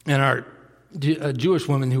 And a Jewish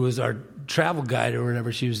woman who was our travel guide or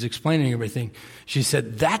whatever, she was explaining everything. She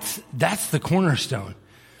said, that's the cornerstone.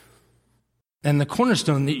 And the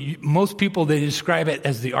cornerstone, most people, they describe it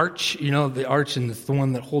as the arch, the arch, and it's the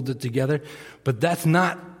one that holds it together. But that's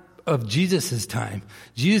not of Jesus' time.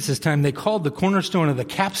 Jesus' time, they called the cornerstone or the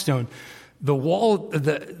capstone the wall,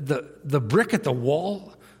 the brick at the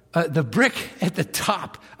wall, the brick at the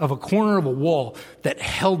top of a corner of a wall that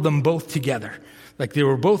held them both together. Like they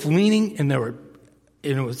were both leaning, and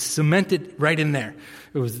it was cemented right in there.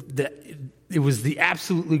 It was the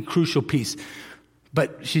absolutely crucial piece.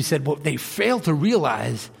 But she said what they fail to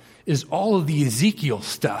realize is all of the Ezekiel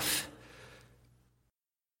stuff.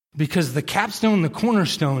 Because the capstone, the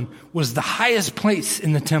cornerstone, was the highest place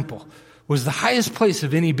in the temple, was the highest place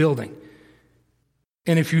of any building.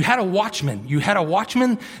 And if you had a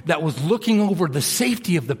watchman that was looking over the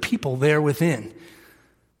safety of the people there within.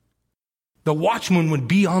 The watchman would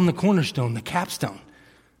be on the cornerstone, the capstone.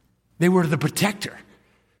 They were the protector.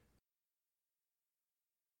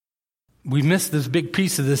 We missed this big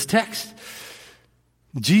piece of this text.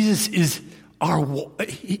 Jesus is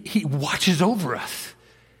he watches over us.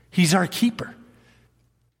 He's our keeper.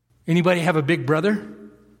 Anybody have a big brother?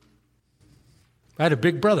 I had a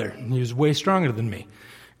big brother, and he was way stronger than me,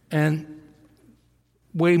 and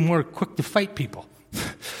way more quick to fight people.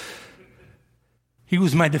 He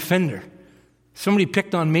was my defender. Somebody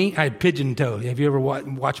picked on me, I had pigeon toe. Have you ever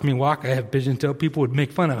watched me walk? I have pigeon toe. People would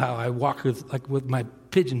make fun of how I walk with my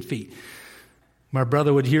pigeon feet. My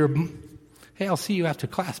brother would hear, "Hey, I'll see you after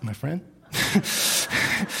class, my friend."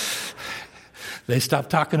 They stopped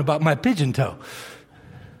talking about my pigeon toe.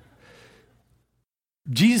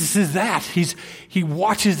 Jesus is that. He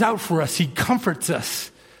watches out for us. He comforts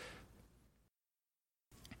us.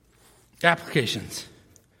 Applications.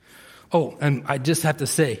 Oh, and I just have to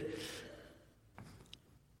say,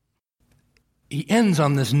 he ends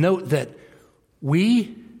on this note that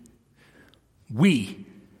we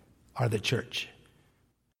are the church.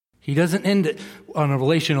 He doesn't end it on a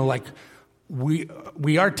relational like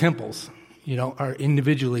we are temples.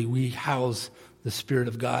 Individually we house the Spirit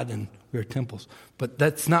of God and we're temples. But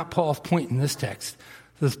that's not Paul's point in this text.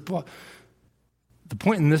 The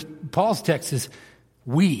point in Paul's text is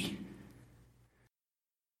we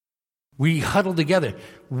huddle together.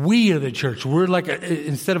 We are the church. We're like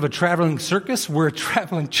instead of a traveling circus, we're a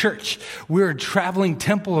traveling church. We're a traveling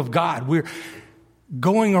temple of God. We're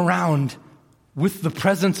going around with the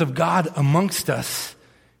presence of God amongst us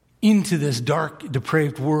into this dark,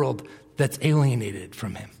 depraved world that's alienated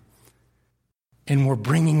from him. And we're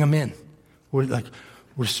bringing them in.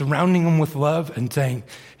 We're surrounding them with love and saying,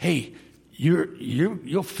 "Hey,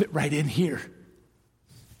 you'll fit right in here."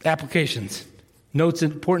 Applications. Notes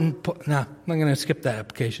important. No, I'm not going to skip that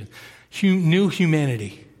application. New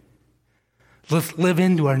humanity. Let's live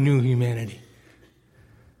into our new humanity.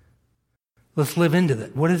 Let's live into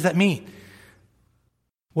that. What does that mean?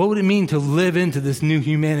 What would it mean to live into this new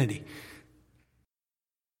humanity?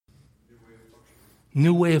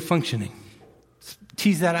 New way of functioning.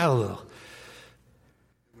 Tease that out a little.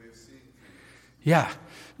 Yeah.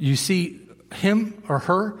 You see him or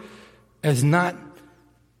her as not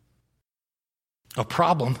a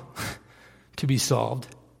problem to be solved,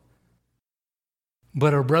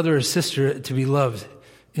 but a brother or sister to be loved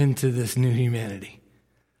into this new humanity.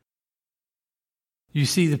 You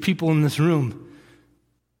see the people in this room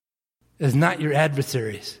as not your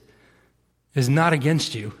adversaries, as not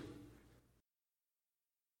against you,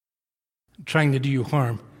 trying to do you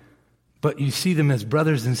harm, but you see them as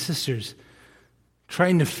brothers and sisters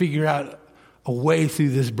trying to figure out a way through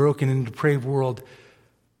this broken and depraved world,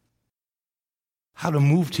 how to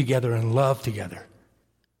move together and love together.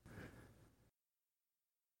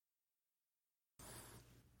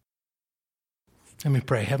 Let me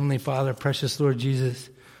pray. Heavenly Father, precious Lord Jesus,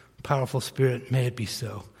 powerful Spirit, may it be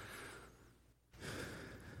so.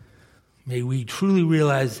 May we truly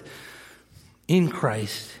realize in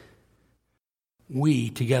Christ,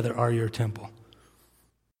 we together are your temple.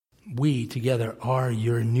 We together are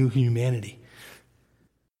your new humanity.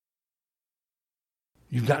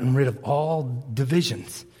 You've gotten rid of all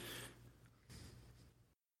divisions.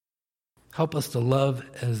 Help us to love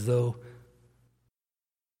as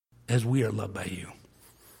we are loved by you.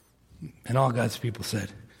 And all God's people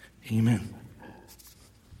said, amen.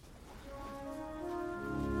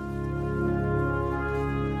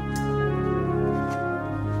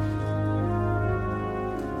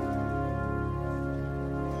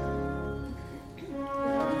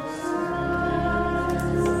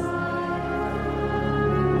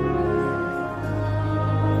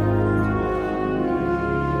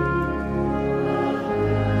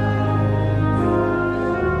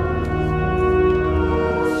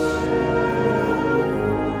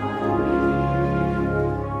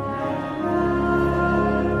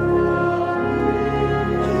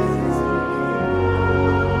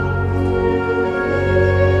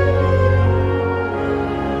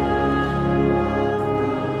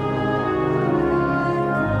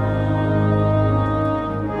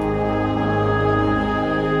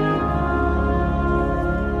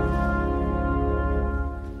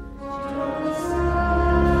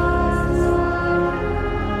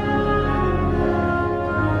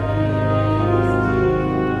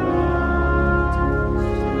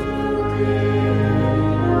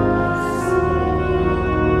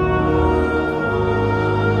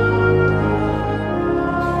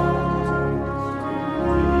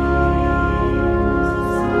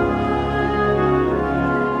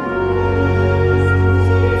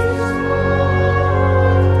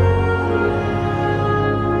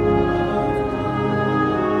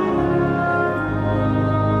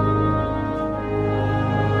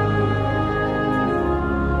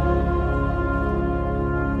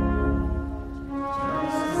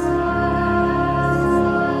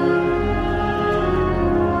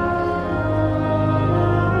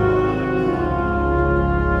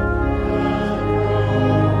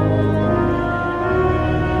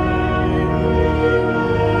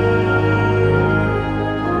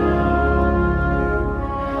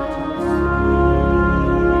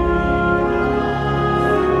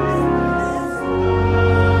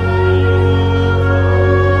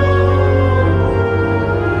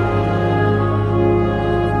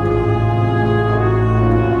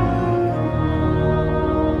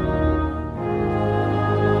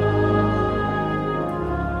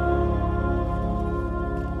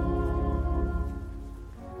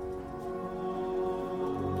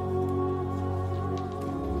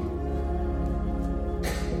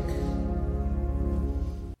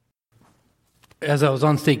 as I was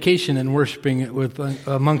on staycation and worshiping with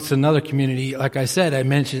amongst another community, like I said, I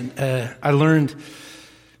mentioned, I learned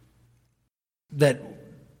that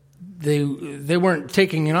they weren't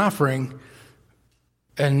taking an offering,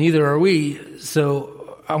 and neither are we.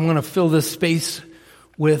 So I'm going to fill this space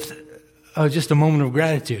with just a moment of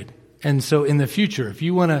gratitude. And so in the future, if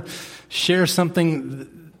you want to share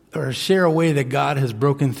something or share a way that God has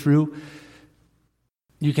broken through,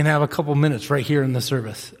 you can have a couple minutes right here in the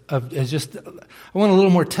service. I want a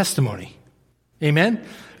little more testimony. Amen?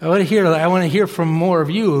 I want to hear from more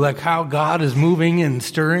of you, like how God is moving and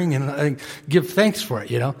stirring, and I give thanks for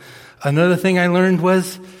it, Another thing I learned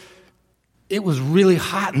was it was really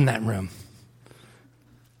hot in that room.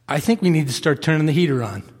 I think we need to start turning the heater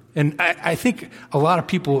on. And I think a lot of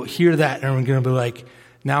people hear that and are going to be like,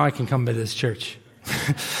 now I can come to this church.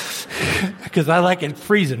 Because I like it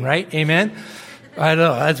freezing, right? Amen? I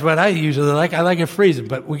know, that's what I usually like. I like it freezing,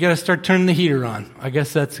 but we got to start turning the heater on. I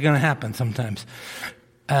guess that's going to happen sometimes.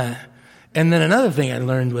 And then another thing I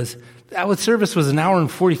learned was that service was 1 hour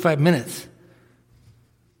and 45 minutes.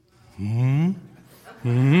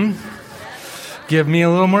 Give me a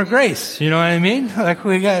little more grace. You know what I mean? Like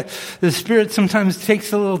the Spirit sometimes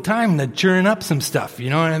takes a little time to churn up some stuff. You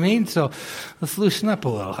know what I mean? So let's loosen up a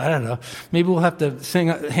little. I don't know. Maybe we'll have to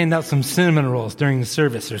hand out some cinnamon rolls during the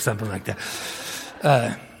service or something like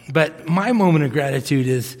that. But my moment of gratitude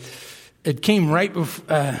it came right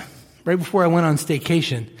before I went on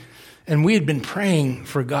staycation. And we had been praying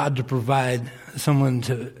for God to provide someone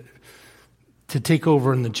to take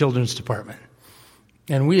over in the children's department.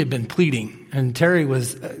 And we had been pleading, and Terry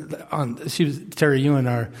was Terry Ewan,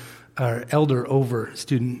 our elder over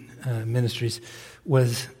student ministries,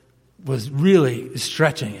 was really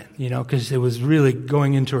stretching it, because it was really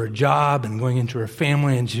going into her job and going into her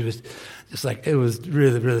family, and she was just like, it was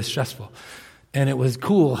really, really stressful. And it was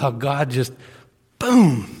cool how God just,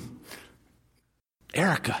 boom,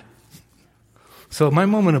 Erica. So my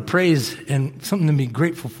moment of praise and something to be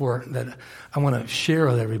grateful for that I want to share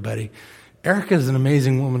with everybody. Erica is an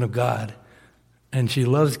amazing woman of God, and she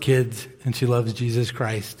loves kids, and she loves Jesus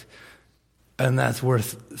Christ, and that's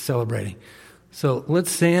worth celebrating. So let's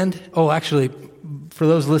stand. Oh, actually, for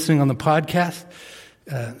those listening on the podcast,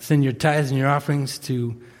 send your tithes and your offerings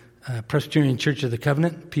to Presbyterian Church of the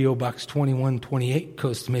Covenant, P.O. Box 2128,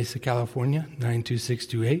 Costa Mesa, California,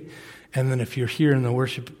 92628. And then if you're here in the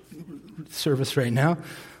worship service right now,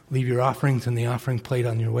 leave your offerings in the offering plate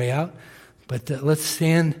on your way out. But let's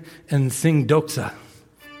stand and sing Doxa.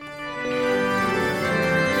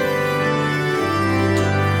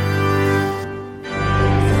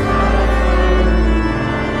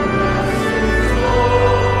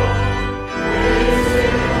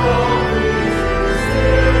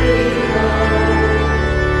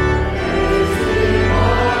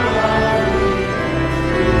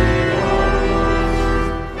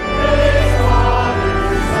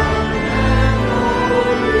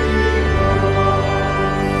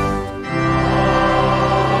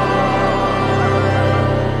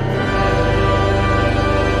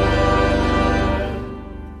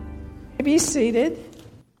 Seated.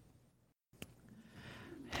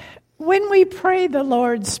 When we pray the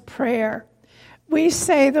Lord's Prayer, we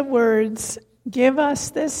say the words, "Give us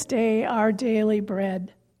this day our daily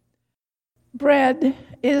bread." Bread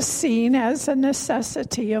is seen as a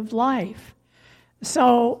necessity of life.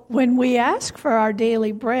 So when we ask for our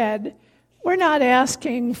daily bread, we're not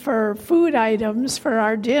asking for food items for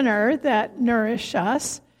our dinner that nourish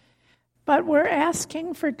us, but we're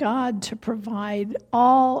asking for God to provide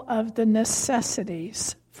all of the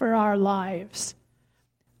necessities for our lives.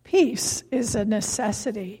 Peace is a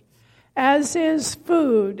necessity, as is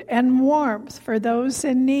food and warmth for those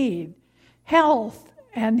in need, health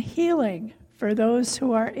and healing for those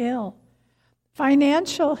who are ill,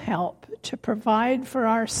 financial help to provide for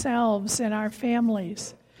ourselves and our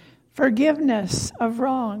families, forgiveness of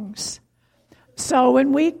wrongs. So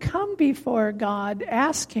when we come before God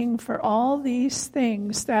asking for all these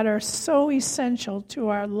things that are so essential to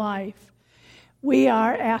our life, we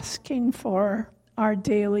are asking for our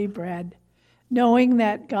daily bread, knowing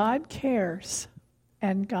that God cares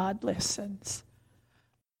and God listens.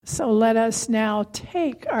 So let us now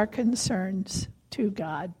take our concerns to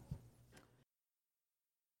God.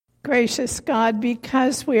 Gracious God,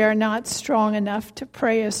 because we are not strong enough to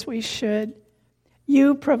pray as we should,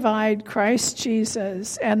 you provide Christ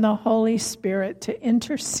Jesus and the Holy Spirit to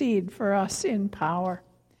intercede for us in power.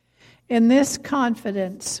 In this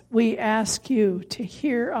confidence, we ask you to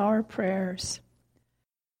hear our prayers.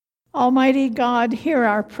 Almighty God, hear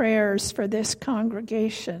our prayers for this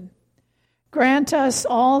congregation. Grant us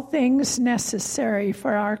all things necessary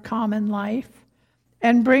for our common life,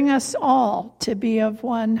 and bring us all to be of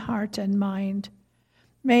one heart and mind.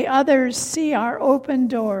 May others see our open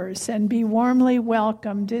doors and be warmly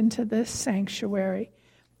welcomed into this sanctuary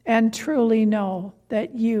and truly know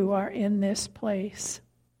that you are in this place.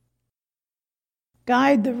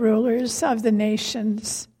 Guide the rulers of the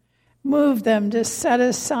nations. Move them to set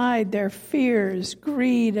aside their fears,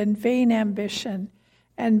 greed, and vain ambition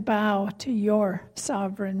and bow to your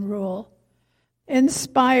sovereign rule.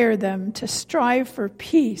 Inspire them to strive for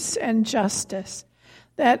peace and justice,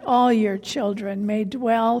 that all your children may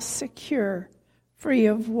dwell secure, free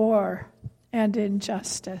of war and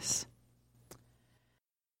injustice.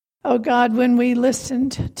 Oh God, when we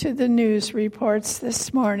listened to the news reports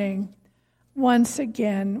this morning, once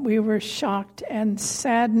again we were shocked and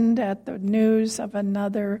saddened at the news of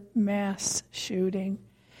another mass shooting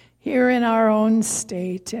here in our own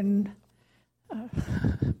state in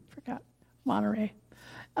Monterey.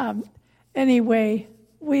 Anyway,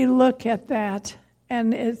 we look at that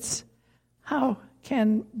and it's, how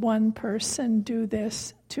can one person do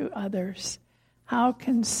this to others? How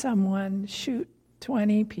can someone shoot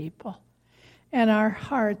 20 people? And our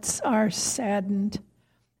hearts are saddened.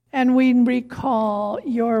 And we recall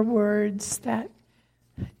your words that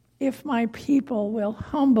if my people will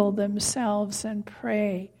humble themselves and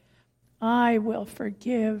pray, I will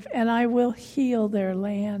forgive and I will heal their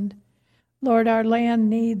land. Lord, our land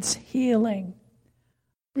needs healing.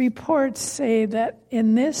 Reports say that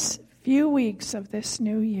in this few weeks of this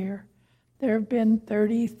new year, there have been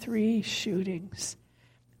 33 shootings.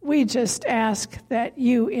 We just ask that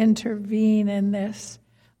you intervene in this,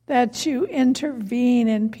 that you intervene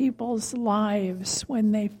in people's lives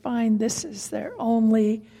when they find this is their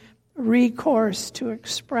only recourse to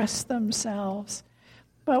express themselves.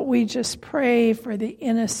 But we just pray for the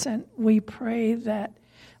innocent. We pray that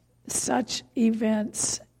such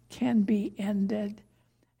events can be ended.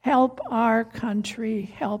 Help our country,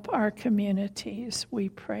 help our communities, we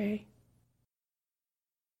pray.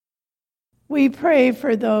 We pray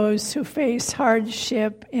for those who face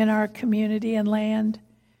hardship in our community and land.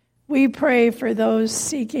 We pray for those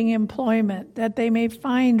seeking employment, that they may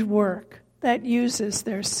find work that uses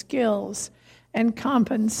their skills and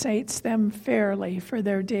compensates them fairly for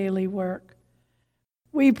their daily work.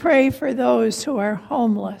 We pray for those who are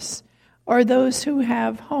homeless or those who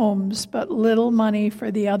have homes but little money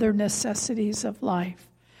for the other necessities of life,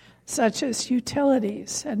 such as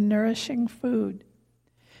utilities and nourishing food.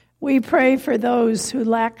 We pray for those who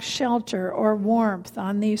lack shelter or warmth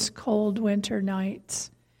on these cold winter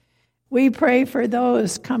nights. We pray for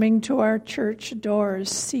those coming to our church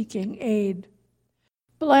doors seeking aid.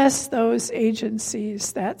 Bless those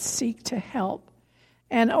agencies that seek to help,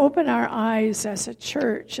 and open our eyes as a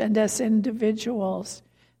church and as individuals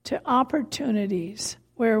to opportunities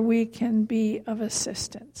where we can be of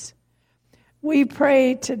assistance. We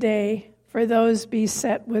pray today for those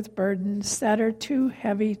beset with burdens that are too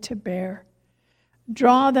heavy to bear.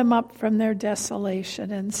 Draw them up from their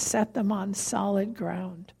desolation and set them on solid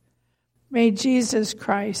ground. May Jesus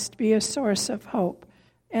Christ be a source of hope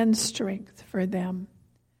and strength for them.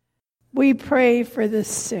 We pray for the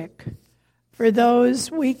sick, for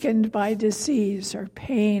those weakened by disease or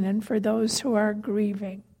pain, and for those who are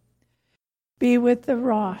grieving. Be with the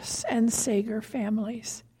Ross and Sager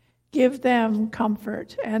families. Give them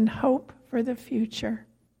comfort and hope for the future.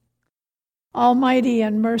 Almighty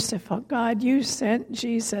and merciful God, you sent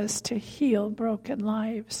Jesus to heal broken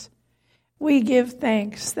lives. We give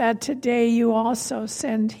thanks that today you also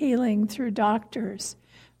send healing through doctors,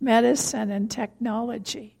 medicine, and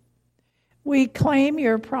technology. We claim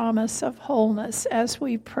your promise of wholeness as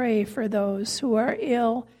we pray for those who are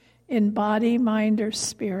ill in body, mind, or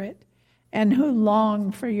spirit, and who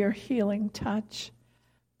long for your healing touch.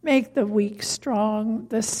 Make the weak strong,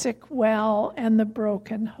 the sick well, and the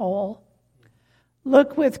broken whole.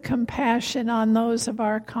 Look with compassion on those of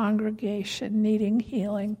our congregation needing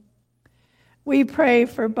healing. We pray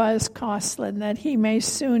for Buzz Coslin that he may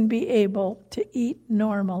soon be able to eat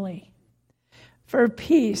normally. For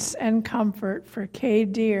peace and comfort for Kay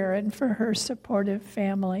Deere and for her supportive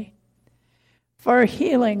family. For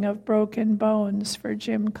healing of broken bones for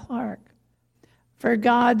Jim Clark. For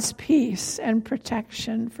God's peace and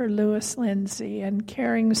protection for Lewis Lindsay and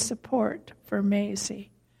caring support for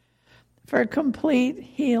Maisie. For complete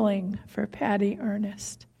healing for Patty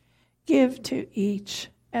Ernest. Give to each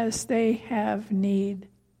as they have need.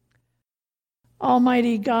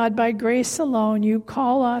 Almighty God, by grace alone, you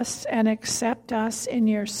call us and accept us in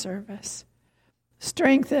your service.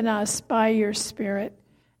 Strengthen us by your Spirit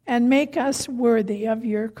and make us worthy of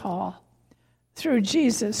your call. Through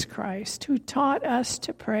Jesus Christ, who taught us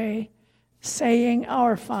to pray, saying,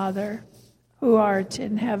 Our Father, who art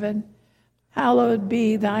in heaven, hallowed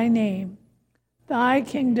be thy name. Thy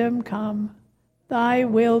kingdom come, thy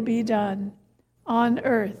will be done, on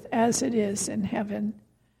earth as it is in heaven.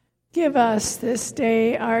 Give us this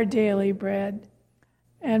day our daily bread,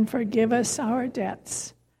 and forgive us our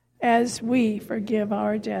debts, as we forgive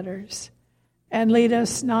our debtors. And lead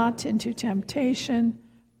us not into temptation,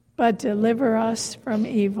 but deliver us from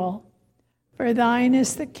evil. For thine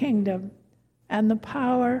is the kingdom, and the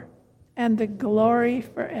power, and the glory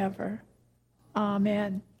forever.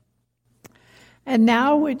 Amen. And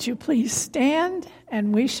now would you please stand,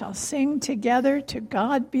 and we shall sing together, To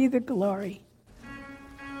God Be the Glory.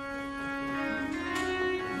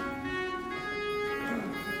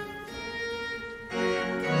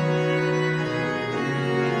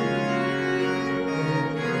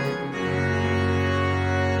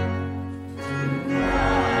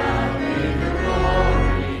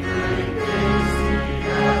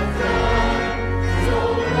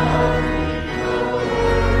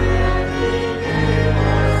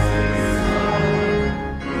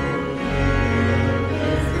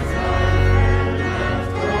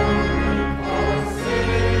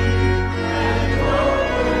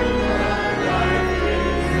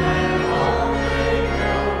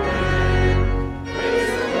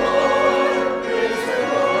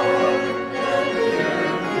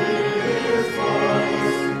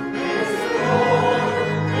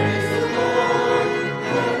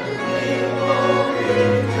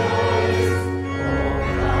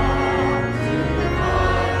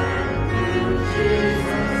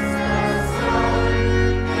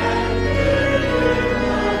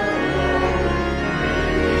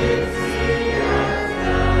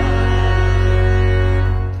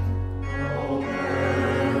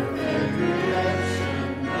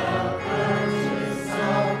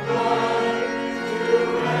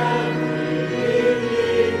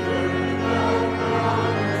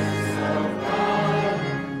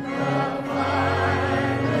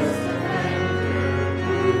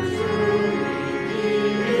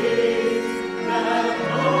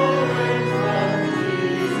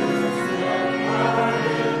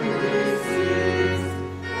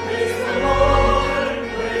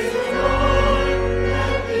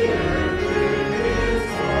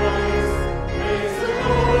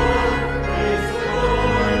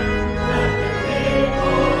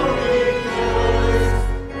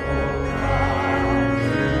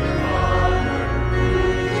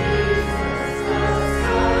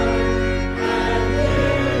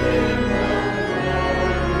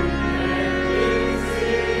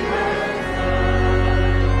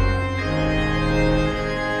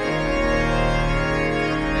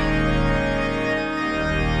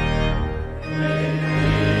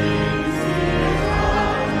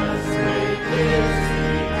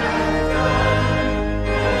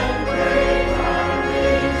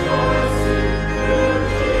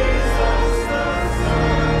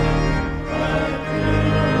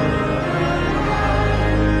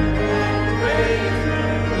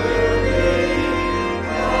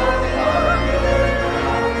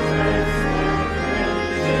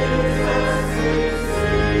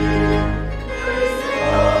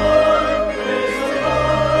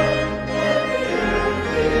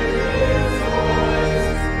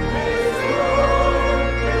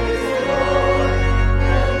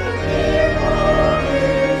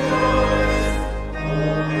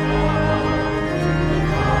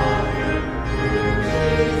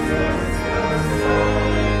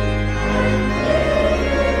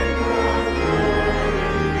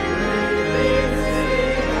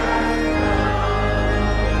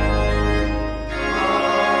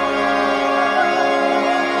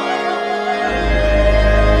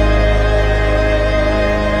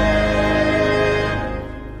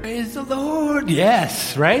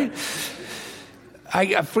 Yes, right?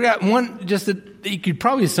 I forgot one, just that you could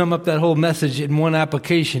probably sum up that whole message in one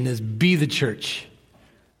application is be the church.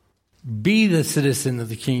 Be the citizen of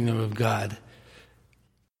the kingdom of God.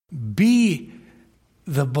 Be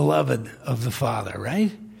the beloved of the Father,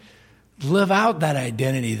 right? Live out that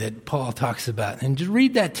identity that Paul talks about. And just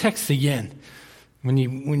read that text again when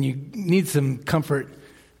you need some comfort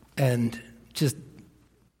and just,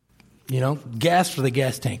 gas for the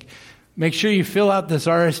gas tank. Make sure you fill out this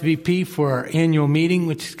RSVP for our annual meeting,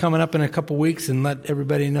 which is coming up in a couple weeks, and let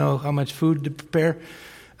everybody know how much food to prepare.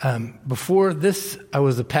 Before this, I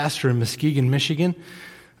was a pastor in Muskegon, Michigan.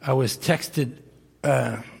 I was texted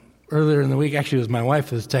earlier in the week. Actually, it was my wife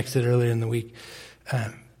who was texted earlier in the week.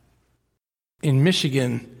 In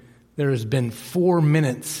Michigan, there has been 4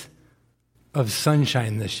 minutes of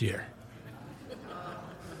sunshine this year.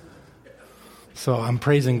 So I'm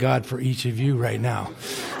praising God for each of you right now.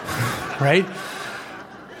 Right?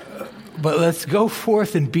 But let's go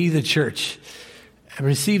forth and be the church. And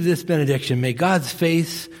receive this benediction. May God's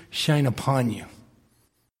face shine upon you.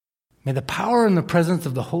 May the power and the presence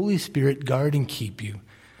of the Holy Spirit guard and keep you.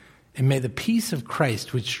 And may the peace of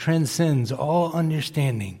Christ, which transcends all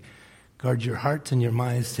understanding, guard your hearts and your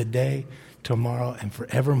minds today, tomorrow, and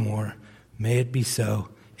forevermore. May it be so.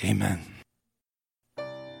 Amen.